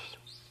ourselves.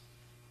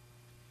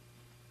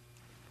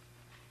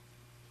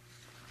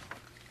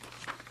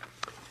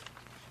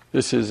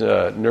 This is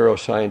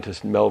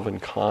neuroscientist Melvin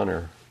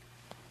Konner.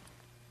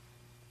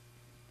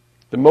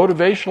 The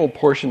motivational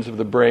portions of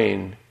the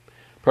brain,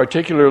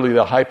 particularly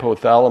the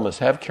hypothalamus,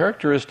 have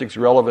characteristics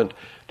relevant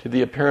to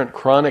the apparent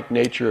chronic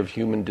nature of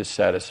human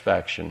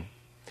dissatisfaction.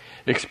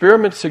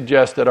 Experiments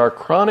suggest that our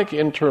chronic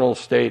internal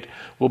state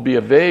will be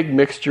a vague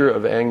mixture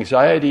of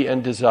anxiety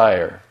and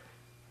desire,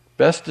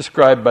 best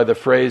described by the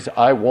phrase,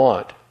 "I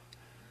want,"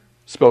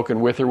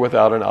 spoken with or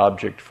without an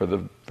object for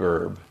the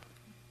verb.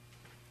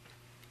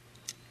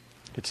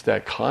 It's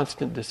that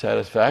constant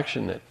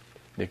dissatisfaction that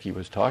Nikki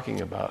was talking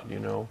about, you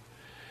know.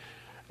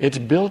 It's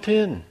built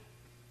in.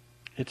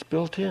 It's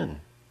built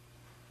in.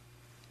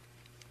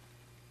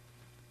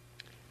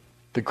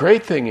 The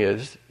great thing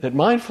is that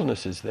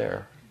mindfulness is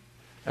there,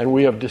 and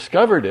we have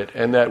discovered it,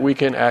 and that we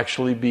can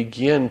actually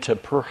begin to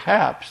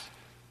perhaps,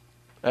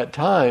 at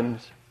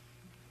times,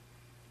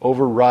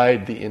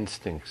 override the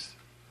instincts.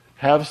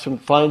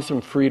 Find some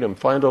freedom,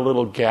 find a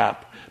little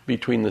gap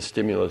between the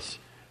stimulus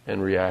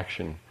and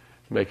reaction.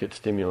 Make it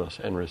stimulus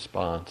and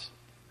response.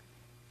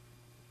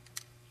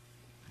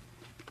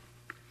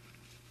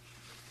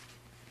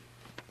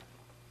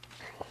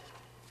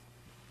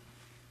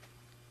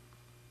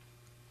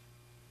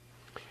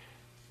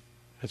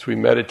 As we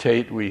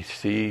meditate, we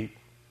see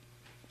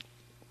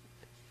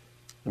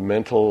the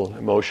mental,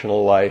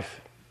 emotional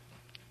life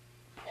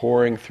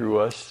pouring through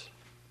us,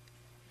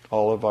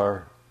 all of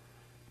our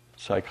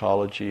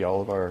psychology,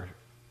 all of our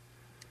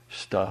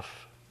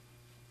stuff.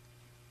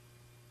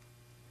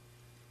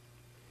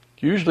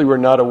 Usually we're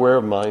not aware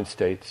of mind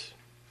states.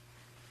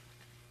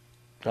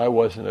 I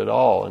wasn't at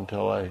all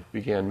until I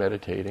began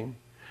meditating.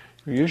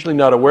 We're usually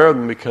not aware of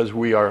them because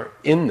we are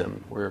in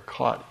them. We're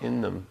caught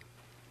in them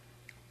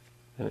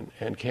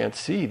and can't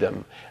see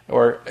them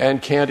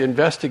and can't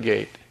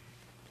investigate,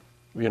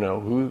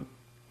 who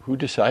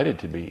decided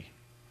to be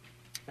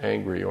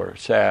angry or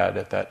sad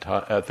at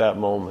that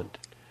moment.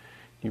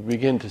 You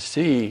begin to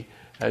see,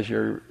 as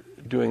you're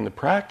doing the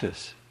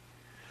practice,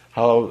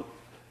 how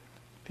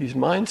these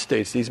mind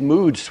states, these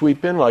moods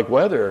sweep in like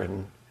weather,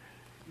 and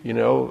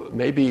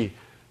maybe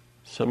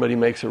somebody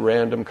makes a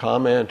random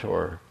comment,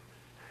 or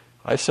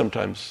I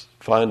sometimes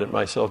find it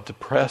myself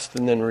depressed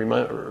and then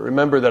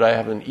remember that I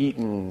haven't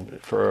eaten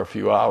for a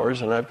few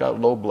hours and I've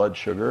got low blood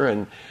sugar,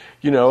 and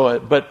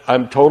but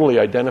I'm totally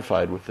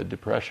identified with the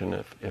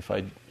depression if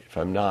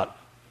I'm not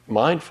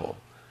mindful.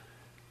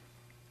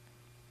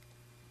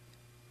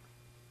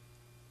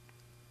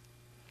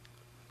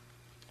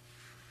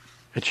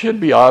 It should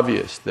be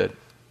obvious that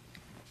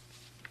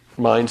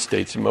mind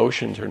states,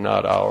 emotions are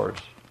not ours.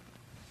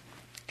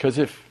 Because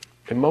if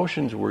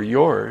emotions were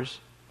yours,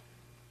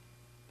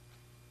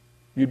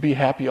 you'd be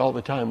happy all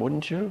the time,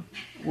 wouldn't you?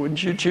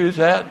 Wouldn't you choose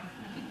that?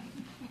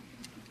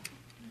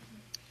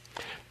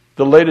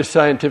 The latest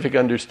scientific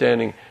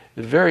understanding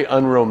is a very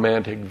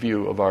unromantic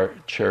view of our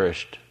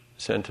cherished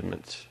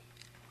sentiments.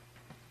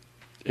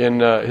 In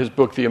his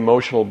book, The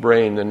Emotional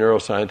Brain, the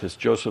neuroscientist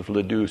Joseph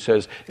Ledoux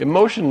says,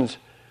 emotions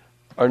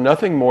are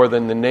nothing more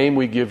than the name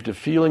we give to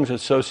feelings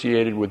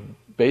associated with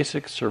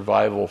basic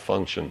survival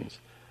functions,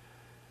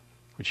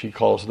 which he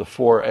calls the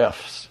 4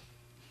 F's.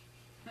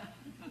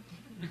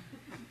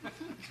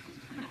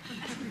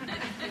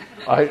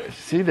 I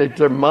see that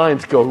their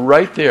minds go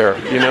right there,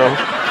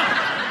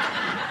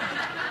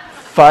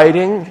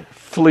 Fighting,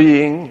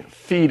 fleeing,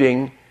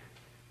 feeding,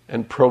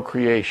 and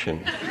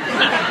procreation.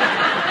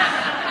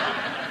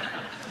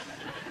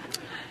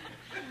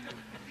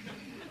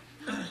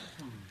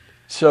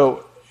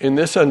 So, in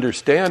this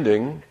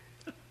understanding,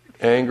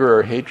 anger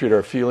or hatred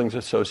are feelings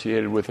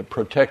associated with a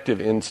protective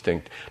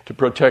instinct to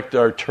protect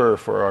our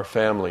turf or our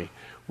family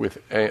with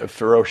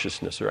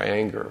ferociousness or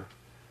anger.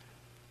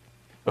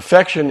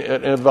 Affection,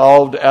 an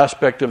evolved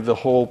aspect of the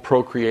whole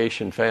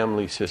procreation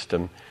family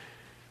system,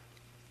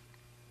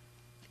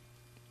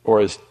 or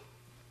as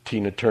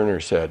Tina Turner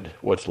said,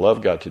 what's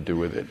love got to do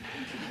with it?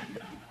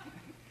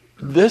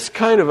 This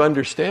kind of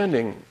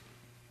understanding,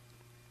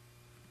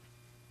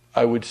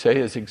 I would say,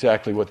 is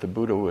exactly what the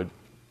Buddha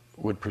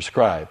would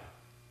prescribe.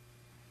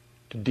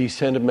 To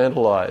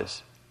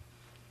desentimentalize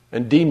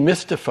and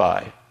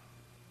demystify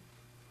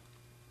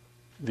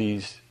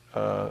these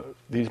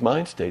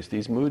mind states,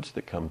 these moods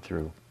that come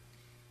through.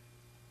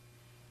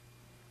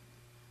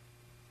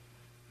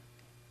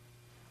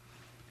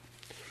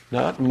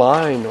 Not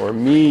mine or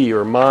me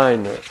or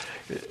mine,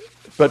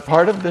 but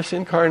part of this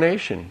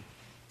incarnation.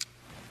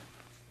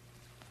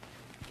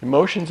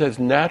 Emotions as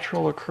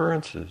natural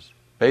occurrences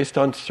based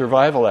on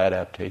survival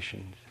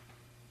adaptations.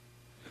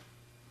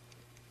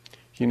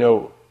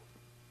 The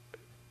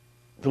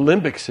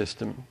limbic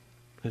system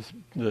is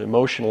the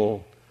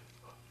emotional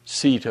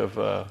seat of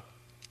all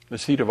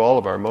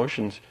of our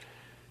emotions.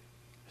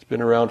 It's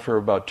been around for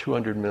about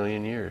 200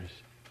 million years.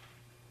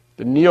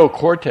 The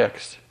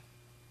neocortex,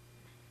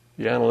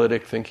 the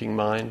analytic thinking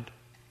mind,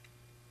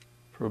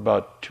 for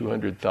about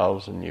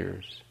 200,000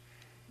 years.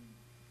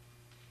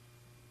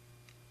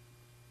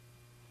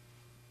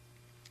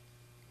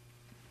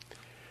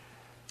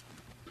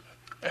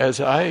 As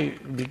I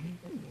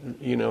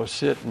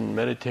sit and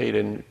meditate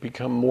and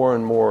become more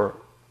and more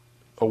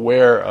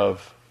aware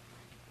of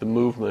the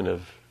movement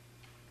of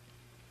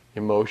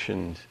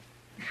emotions,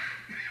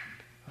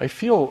 I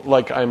feel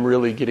like I'm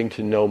really getting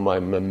to know my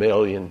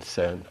mammalian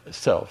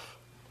self.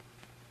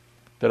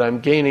 That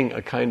I'm gaining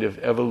a kind of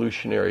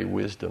evolutionary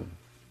wisdom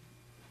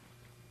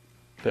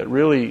that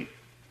really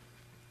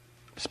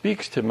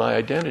speaks to my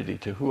identity,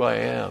 to who I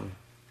am.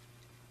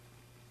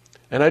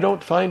 And I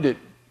don't find it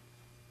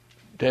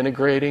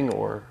denigrating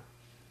or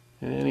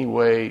in any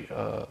way,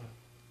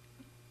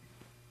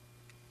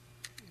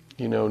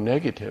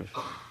 negative.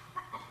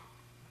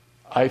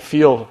 I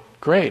feel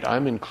great.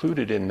 I'm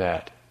included in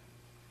that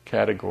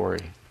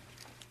category.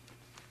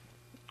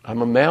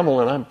 I'm a mammal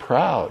and I'm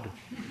proud.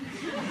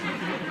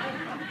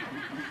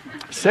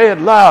 Say it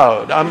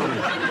loud.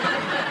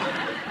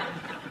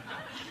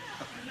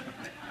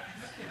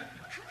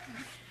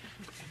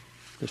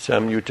 The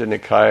Samyutta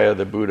Nikaya,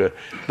 the Buddha.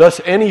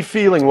 Thus, any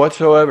feeling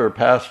whatsoever,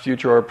 past,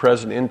 future, or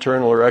present,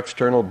 internal or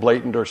external,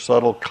 blatant or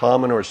subtle,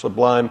 common or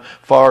sublime,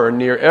 far or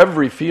near,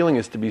 every feeling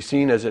is to be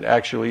seen as it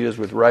actually is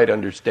with right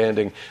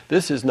understanding.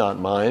 This is not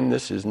mine.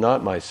 This is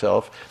not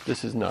myself.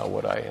 This is not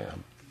what I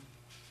am.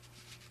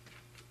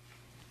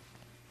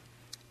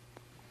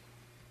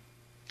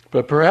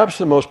 But perhaps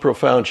the most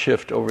profound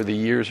shift over the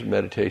years of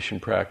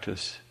meditation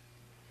practice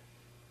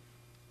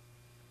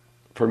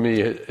for me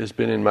has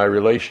been in my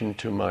relation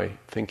to my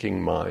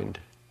thinking mind.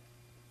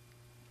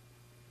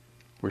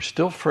 We're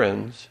still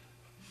friends.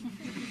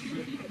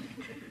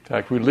 In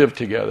fact, we live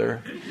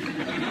together.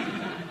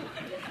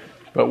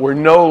 But we're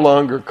no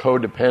longer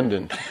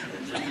codependent.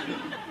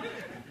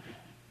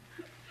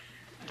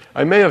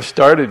 I may have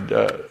started,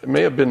 it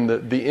may have been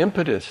the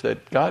impetus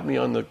that got me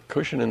on the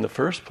cushion in the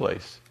first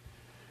place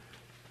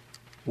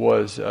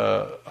was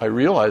I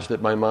realized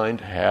that my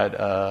mind had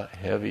a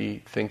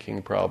heavy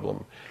thinking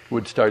problem.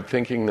 Would start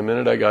thinking the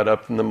minute I got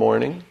up in the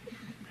morning.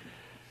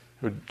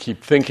 Would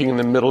keep thinking in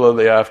the middle of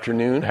the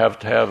afternoon, have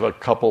to have a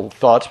couple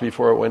thoughts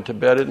before it went to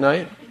bed at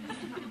night.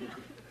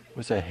 It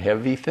was a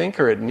heavy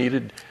thinker. It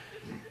needed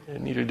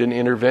an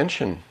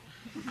intervention.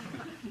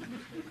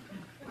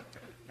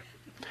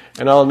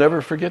 And I'll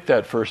never forget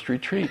that first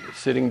retreat,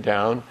 sitting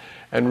down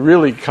and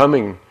really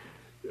coming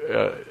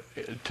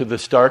to the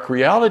stark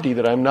reality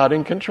that I'm not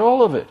in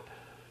control of it.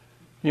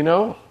 You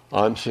know,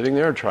 I'm sitting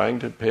there trying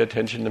to pay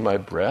attention to my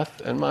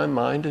breath, and my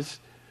mind is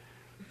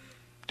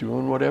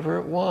doing whatever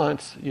it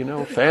wants, you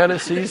know,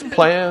 fantasies,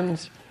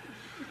 plans,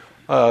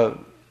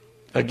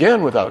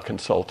 again without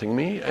consulting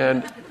me,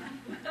 and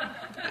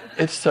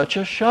it's such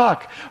a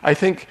shock. I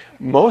think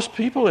most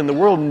people in the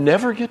world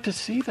never get to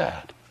see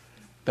that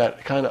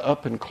kind of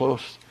up and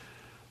close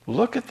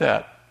look at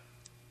that.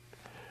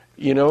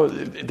 You know,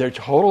 they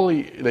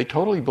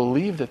totally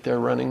believe that they're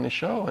running the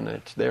show and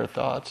it's their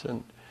thoughts,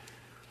 and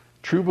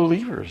true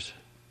believers.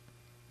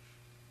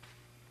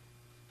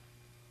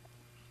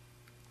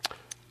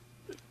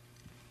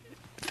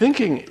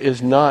 Thinking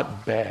is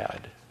not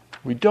bad.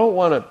 We don't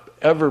want to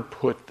ever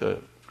put the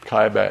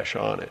kibosh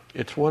on it.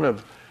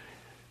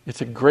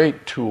 It's a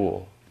great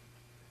tool.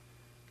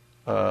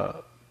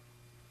 It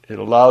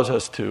allows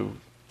us to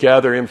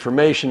gather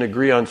information,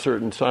 agree on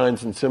certain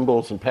signs and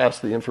symbols, and pass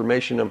the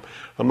information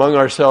among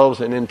ourselves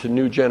and into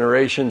new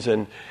generations.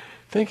 And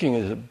thinking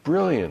is a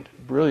brilliant,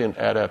 brilliant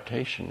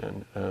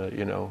adaptation. And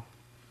you know,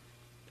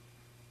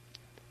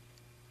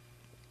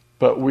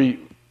 but we've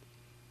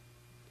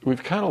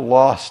kind of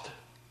lost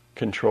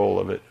control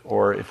of it,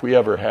 or if we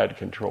ever had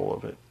control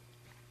of it.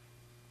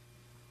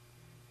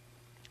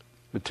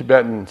 The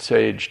Tibetan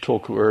sage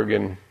Tulku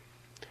Urgyen,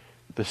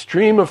 the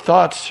stream of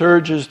thoughts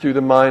surges through the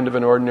mind of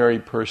an ordinary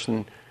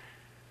person,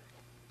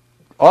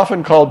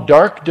 often called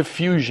dark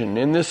diffusion.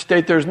 In this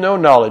state, there's no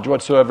knowledge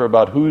whatsoever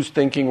about who's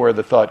thinking, where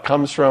the thought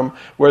comes from,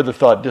 where the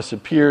thought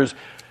disappears.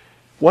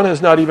 One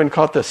has not even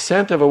caught the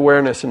scent of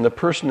awareness, and the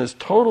person is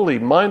totally,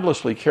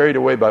 mindlessly carried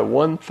away by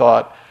one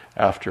thought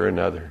after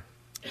another.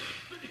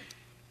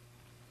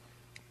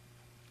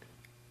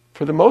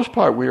 For the most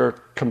part, we are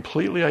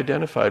completely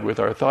identified with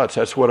our thoughts.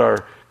 That's what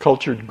our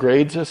culture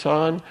grades us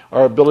on,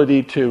 our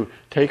ability to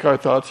take our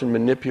thoughts and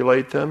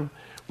manipulate them,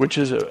 which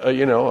is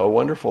a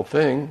wonderful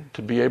thing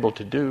to be able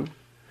to do.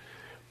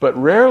 But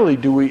rarely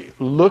do we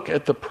look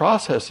at the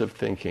process of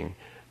thinking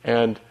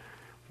and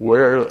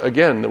where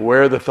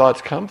the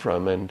thoughts come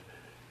from and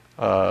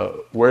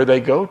where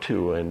they go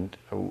to and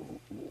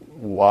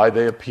why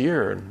they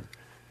appear and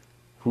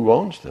who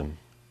owns them.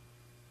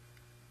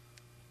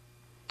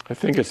 I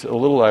think it's a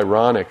little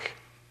ironic.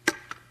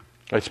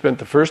 I spent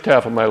the first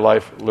half of my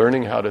life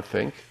learning how to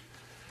think,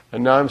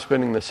 and now I'm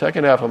spending the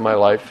second half of my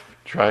life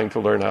trying to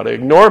learn how to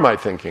ignore my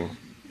thinking.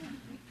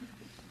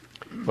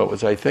 What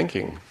was I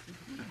thinking?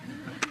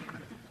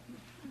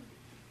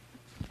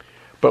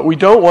 But we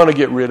don't want to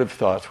get rid of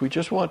thoughts. We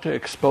just want to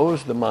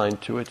expose the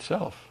mind to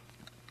itself.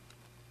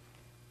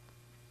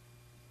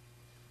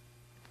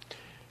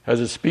 As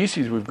a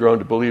species, we've grown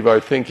to believe our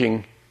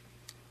thinking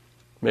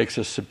makes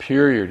us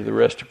superior to the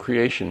rest of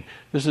creation.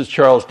 This is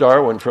Charles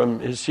Darwin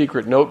from his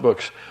secret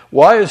notebooks.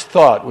 Why is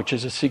thought, which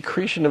is a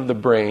secretion of the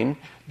brain,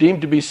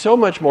 deemed to be so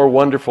much more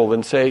wonderful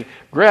than, say,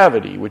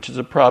 gravity, which is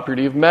a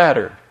property of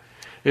matter?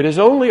 It is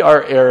only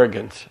our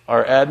arrogance,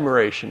 our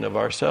admiration of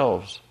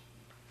ourselves.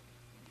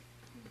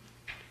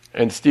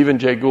 And Stephen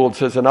Jay Gould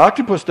says, an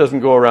octopus doesn't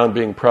go around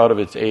being proud of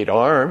its 8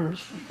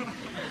 arms.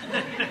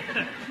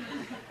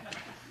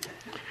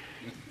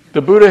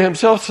 The Buddha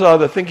himself saw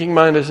the thinking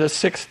mind as a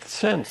sixth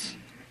sense.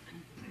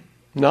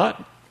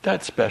 Not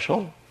that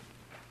special.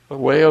 A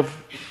way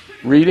of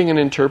reading and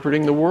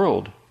interpreting the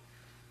world.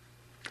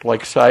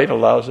 Like sight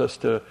allows us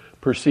to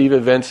perceive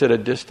events at a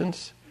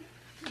distance,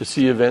 to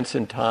see events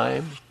in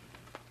time.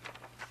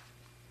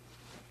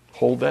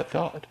 Hold that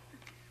thought.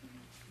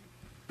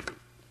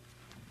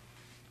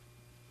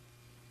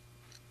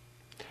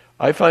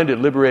 I find it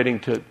liberating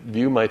to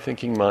view my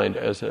thinking mind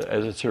as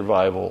a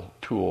survival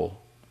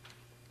tool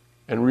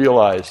and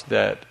realize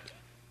that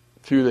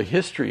through the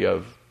history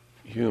of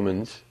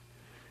humans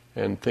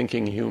and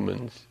thinking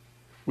humans,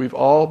 we've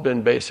all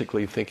been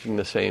basically thinking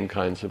the same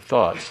kinds of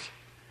thoughts.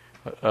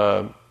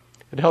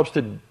 It helps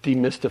to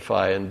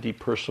demystify and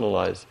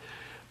depersonalize.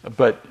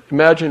 But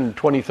imagine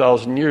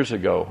 20,000 years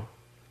ago,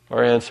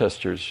 our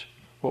ancestors,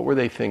 what were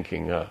they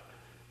thinking?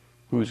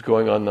 Who's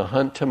going on the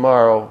hunt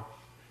tomorrow?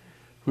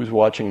 Who's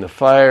watching the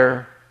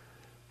fire?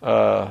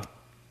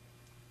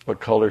 What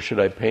color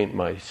should I paint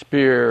my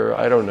spear?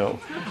 I don't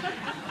know.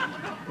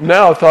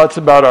 now thoughts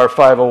about our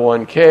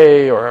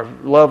 501k or our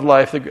love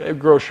life, the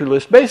grocery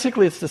list,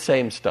 basically it's the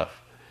same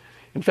stuff.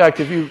 In fact,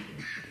 if you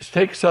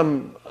take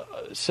some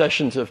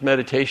sessions of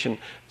meditation,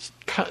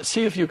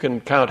 see if you can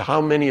count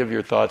how many of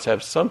your thoughts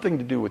have something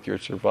to do with your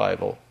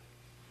survival.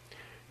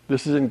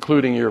 This is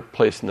including your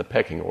place in the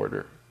pecking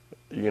order,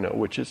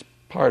 which is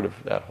part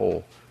of that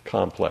whole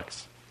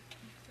complex.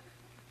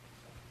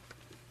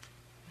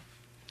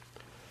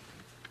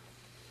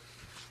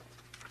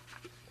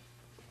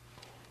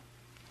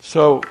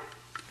 So,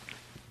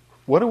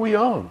 what do we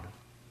own?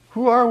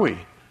 Who are we?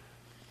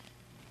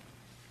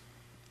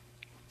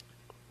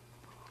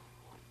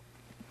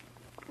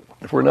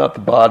 If we're not the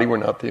body, we're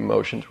not the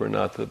emotions, we're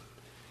not the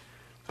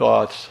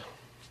thoughts.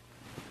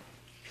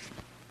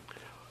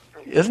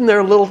 Isn't there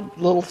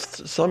a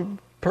some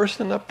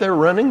person up there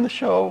running the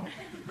show?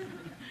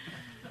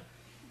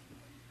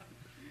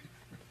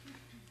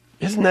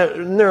 Isn't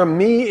there a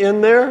me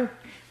in there?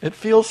 It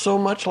feels so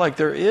much like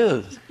there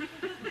is.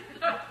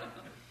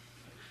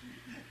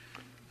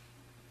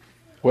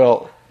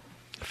 Well,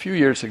 a few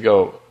years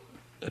ago,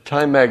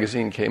 Time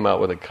magazine came out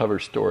with a cover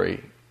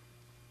story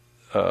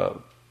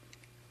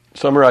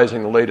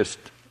summarizing the latest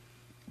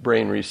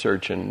brain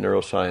research and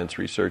neuroscience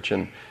research,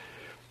 and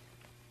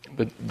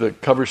the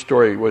cover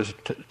story was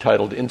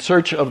titled "In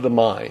Search of the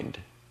Mind."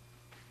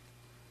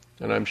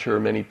 And I'm sure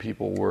many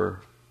people were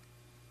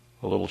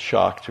a little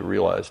shocked to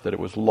realize that it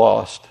was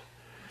lost.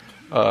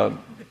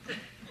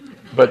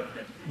 But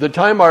the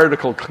Time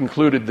article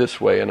concluded this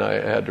way, and I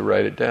had to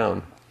write it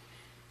down.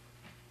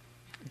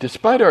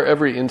 Despite our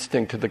every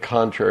instinct to the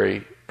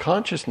contrary,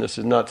 consciousness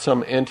is not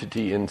some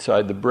entity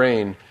inside the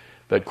brain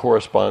that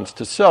corresponds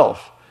to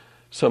self,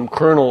 some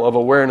kernel of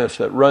awareness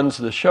that runs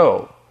the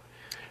show.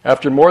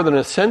 After more than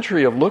a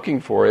century of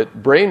looking for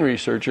it, brain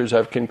researchers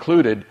have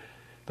concluded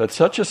that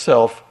such a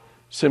self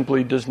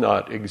simply does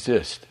not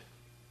exist.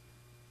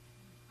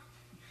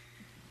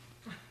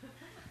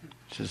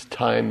 This is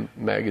Time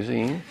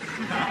magazine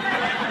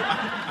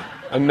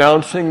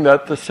announcing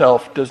that the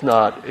self does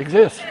not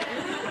exist.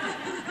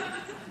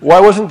 Why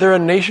wasn't there a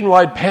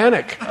nationwide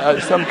panic?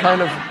 Some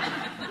kind of...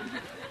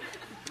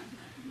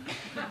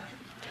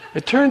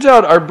 It turns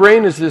out our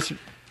brain is this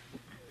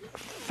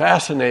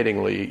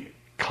fascinatingly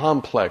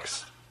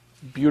complex,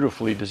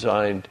 beautifully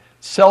designed,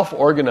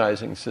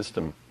 self-organizing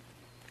system,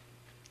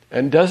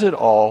 and does it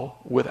all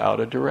without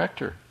a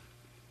director.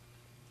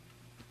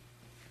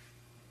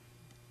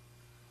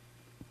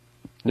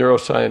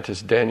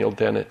 Neuroscientist Daniel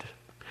Dennett.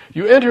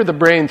 You enter the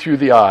brain through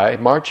the eye,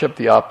 march up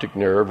the optic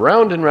nerve,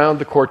 round and round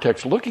the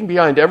cortex, looking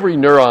behind every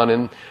neuron,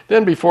 and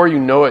then before you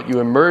know it,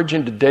 you emerge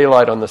into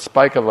daylight on the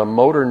spike of a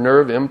motor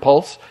nerve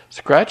impulse,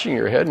 scratching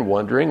your head and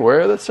wondering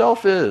where the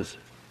self is.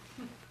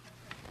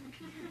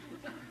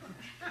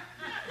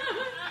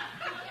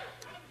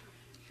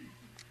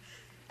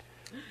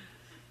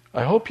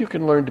 I hope you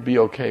can learn to be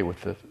okay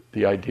with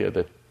the idea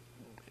that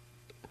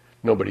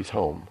nobody's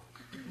home.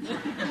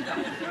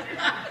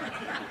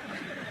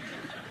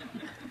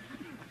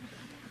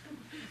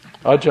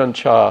 Ajahn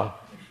Chah.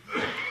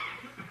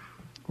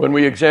 When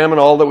we examine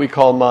all that we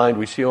call mind,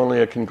 we see only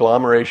a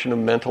conglomeration of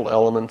mental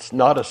elements,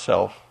 not a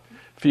self.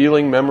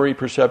 Feeling, memory,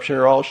 perception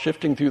are all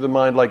shifting through the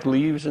mind like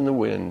leaves in the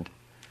wind.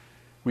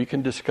 We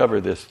can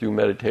discover this through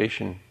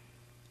meditation.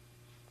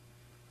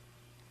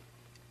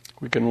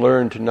 We can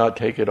learn to not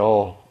take it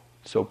all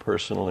so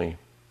personally.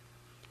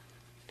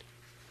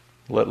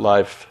 Let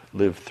life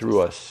live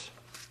through us.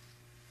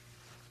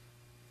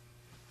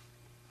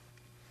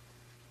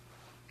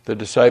 The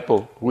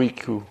disciple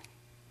Huiku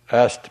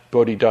asked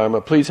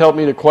Bodhidharma, "Please help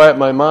me to quiet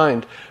my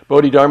mind."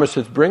 Bodhidharma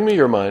says, "Bring me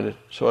your mind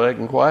so that I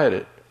can quiet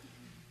it."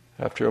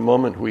 After a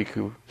moment,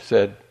 Huiku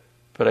said,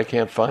 "But I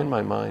can't find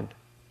my mind."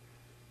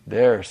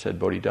 "There," said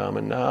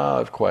Bodhidharma, "now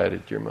I've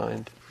quieted your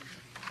mind."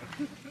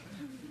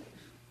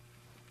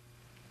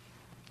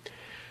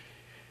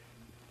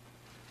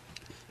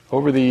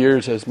 Over the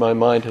years, as my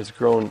mind has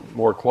grown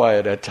more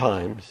quiet at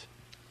times,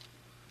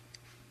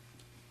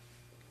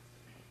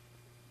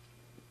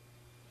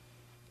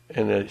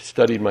 and I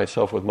studied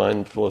myself with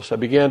mindfulness, I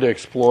began to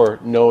explore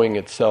knowing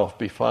itself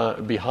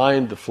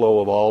behind the flow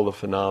of all the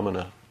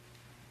phenomena.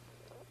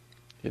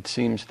 It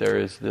seems there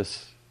is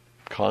this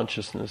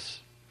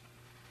consciousness.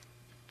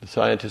 The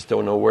scientists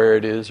don't know where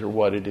it is or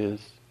what it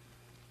is.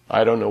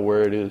 I don't know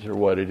where it is or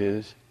what it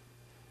is.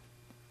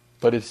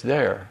 But it's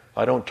there.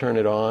 I don't turn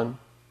it on.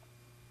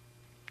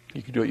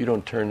 You can do it. You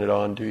don't turn it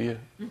on, do you?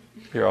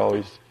 You're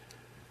always,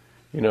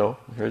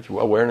 there's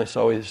awareness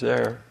always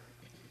there.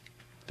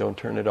 Don't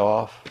turn it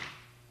off.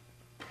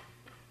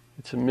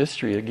 It's a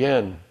mystery,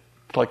 again.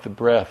 It's like the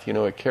breath,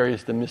 it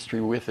carries the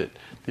mystery with it.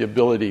 The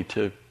ability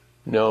to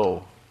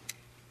know.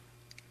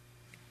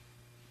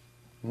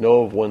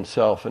 Know of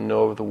oneself and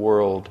know of the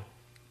world.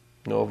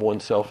 Know of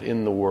oneself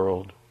in the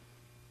world.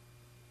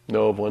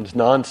 Know of one's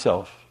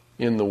non-self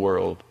in the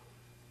world.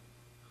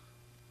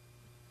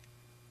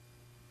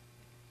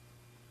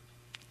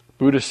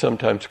 Buddhists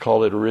sometimes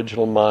call it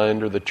original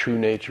mind or the true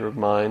nature of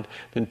mind.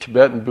 Then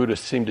Tibetan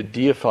Buddhists seem to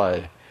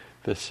deify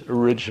this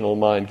original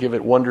mind, give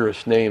it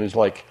wondrous names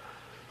like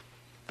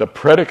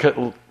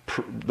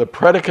the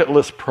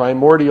predicateless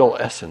primordial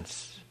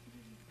essence,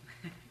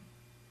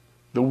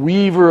 the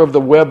weaver of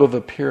the web of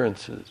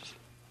appearances.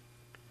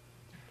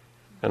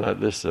 And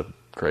this is a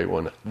great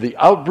one. The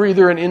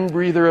outbreather and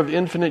inbreather of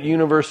infinite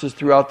universes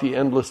throughout the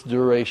endless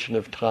duration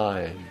of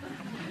time.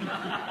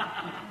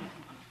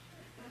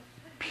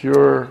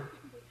 Pure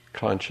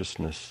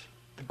consciousness,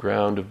 the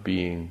ground of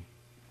being.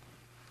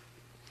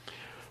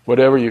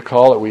 Whatever you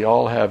call it, we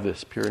all have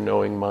this pure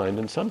knowing mind.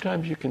 And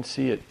sometimes you can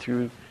see it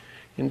through,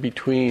 in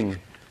between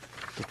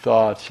the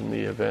thoughts and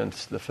the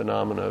events, the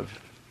phenomena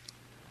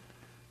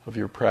of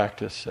your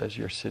practice as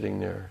you're sitting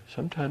there.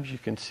 Sometimes you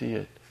can see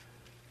it.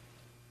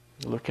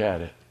 Look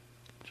at it.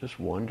 Just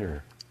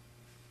wonder,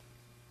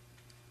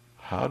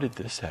 how did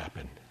this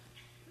happen?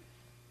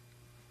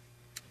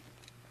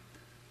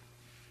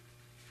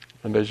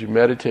 And as you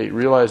meditate,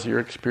 realize your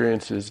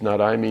experience is not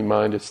I, me,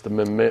 mind. It's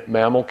the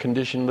mammal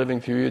condition living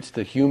through you. It's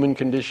the human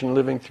condition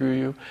living through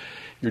you.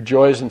 Your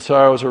joys and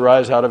sorrows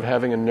arise out of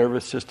having a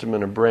nervous system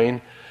and a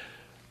brain.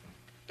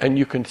 And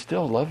you can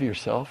still love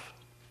yourself.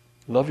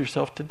 Love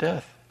yourself to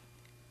death.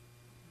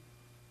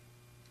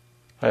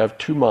 I have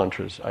 2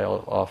 mantras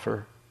I'll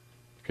offer.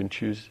 You can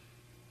choose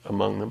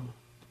among them,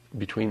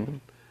 between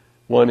them.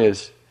 One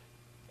is,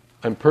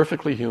 I'm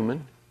perfectly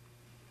human,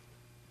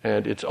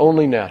 and it's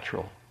only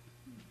natural.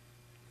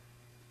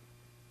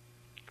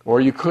 Or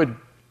you could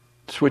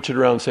switch it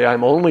around and say,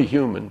 I'm only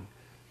human,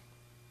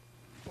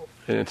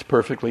 and it's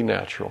perfectly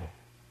natural.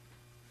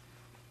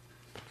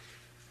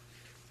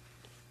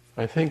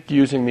 I think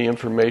using the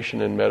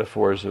information and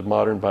metaphors of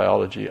modern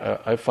biology,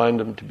 I find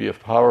them to be a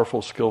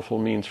powerful, skillful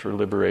means for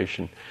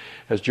liberation.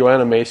 As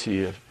Joanna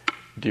Macy, a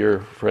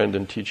dear friend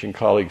and teaching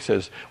colleague,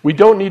 says, we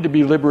don't need to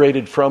be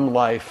liberated from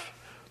life.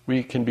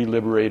 We can be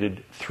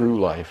liberated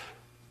through life.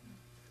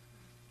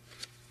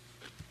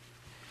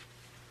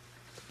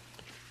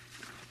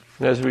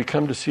 And as we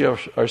come to see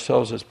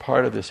ourselves as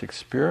part of this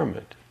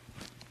experiment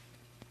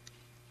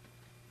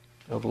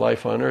of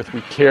life on earth,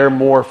 we care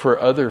more for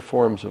other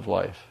forms of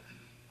life.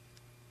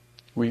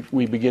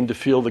 We begin to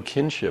feel the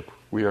kinship.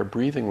 We are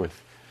breathing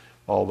with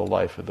all the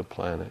life of the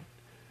planet.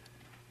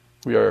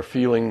 We are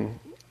feeling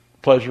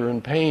pleasure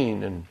and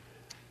pain and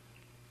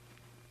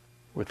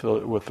with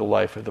the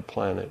life of the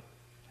planet.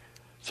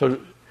 So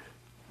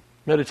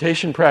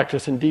meditation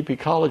practice and deep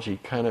ecology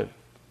kind of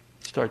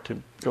start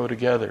to go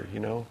together, you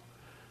know.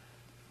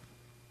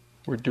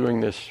 We're doing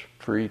this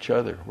for each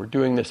other. We're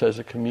doing this as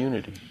a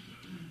community.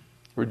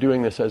 We're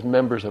doing this as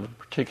members of a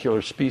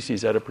particular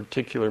species at a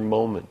particular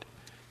moment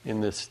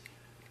in this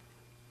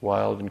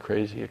wild and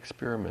crazy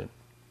experiment.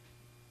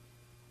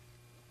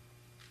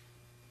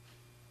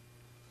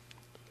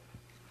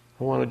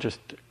 I want to just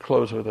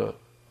close with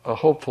a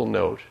hopeful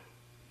note.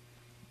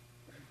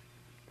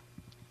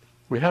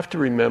 We have to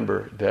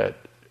remember that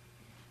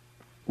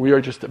we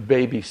are just a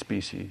baby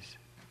species.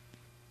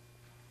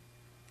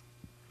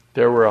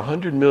 There were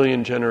 100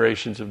 million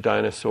generations of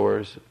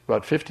dinosaurs,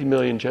 about 50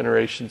 million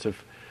generations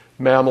of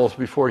mammals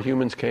before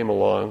humans came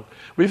along.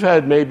 We've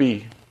had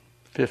maybe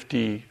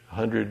 50,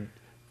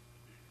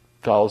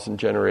 100,000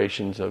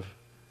 generations of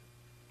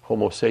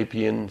Homo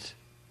sapiens,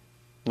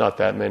 not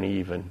that many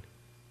even.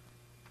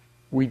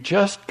 We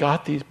just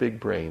got these big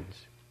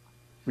brains.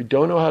 We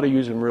don't know how to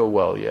use them real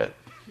well yet.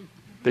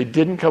 They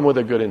didn't come with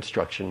a good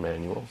instruction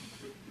manual.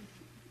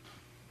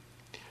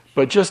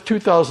 But just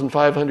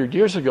 2,500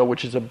 years ago,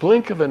 which is a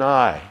blink of an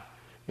eye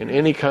in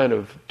any kind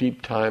of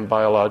deep time,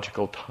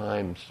 biological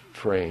time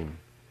frame,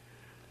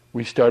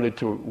 we started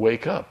to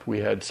wake up. We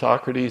had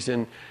Socrates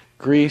in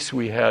Greece,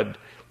 we had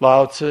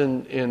Lao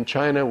Tzu in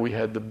China, we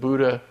had the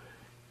Buddha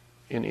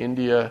in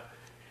India.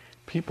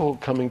 People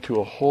coming to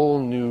a whole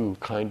new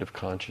kind of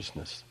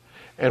consciousness.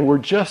 And we're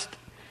just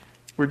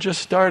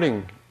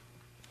starting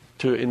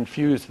to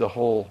infuse the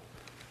whole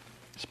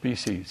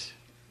species.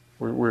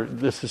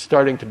 This is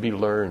starting to be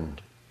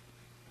learned.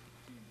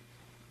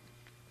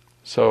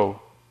 So,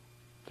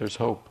 there's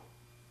hope.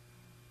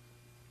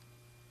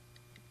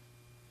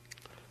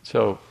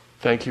 So,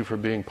 thank you for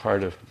being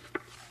part of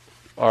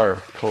our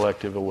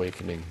collective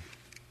awakening.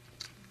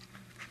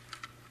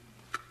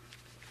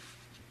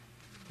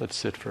 Let's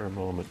sit for a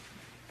moment.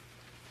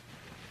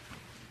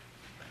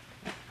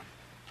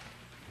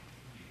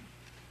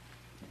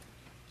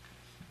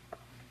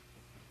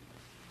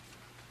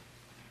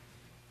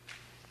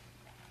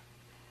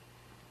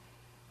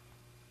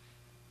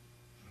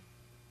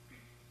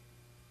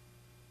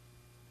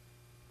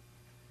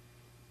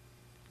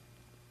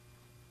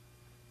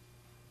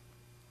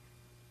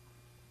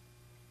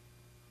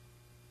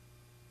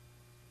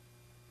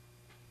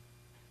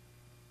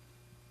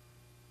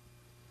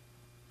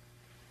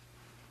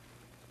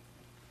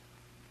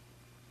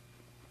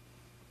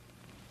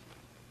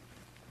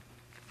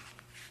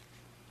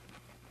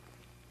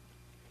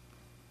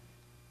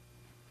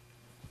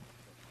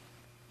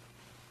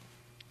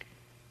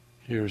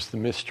 Here's the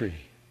mystery.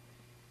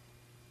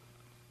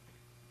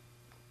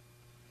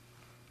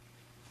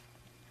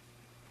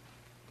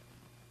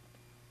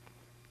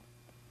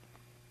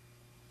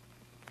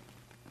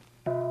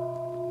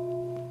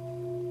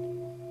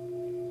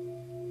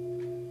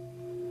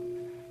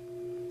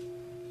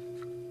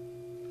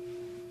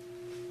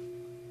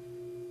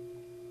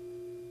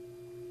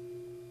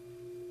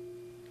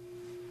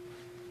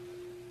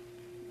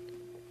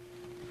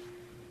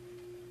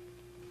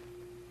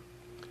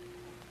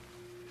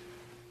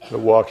 the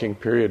walking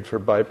period for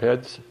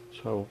bipeds,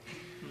 so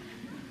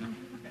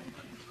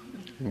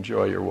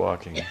enjoy your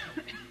walking.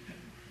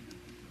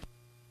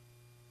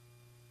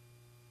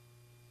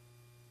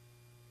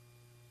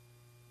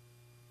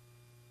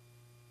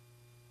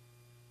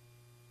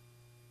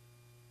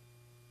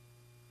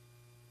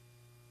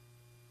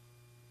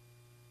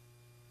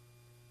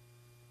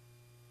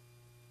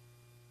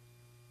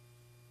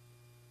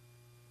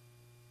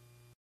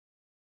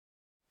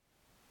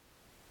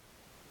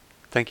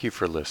 Thank you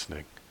for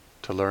listening.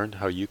 To learn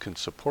how you can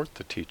support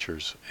the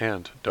teachers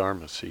and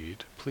Dharma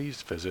Seed,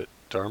 please visit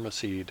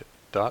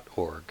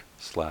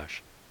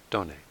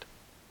dharmaseed.org/donate.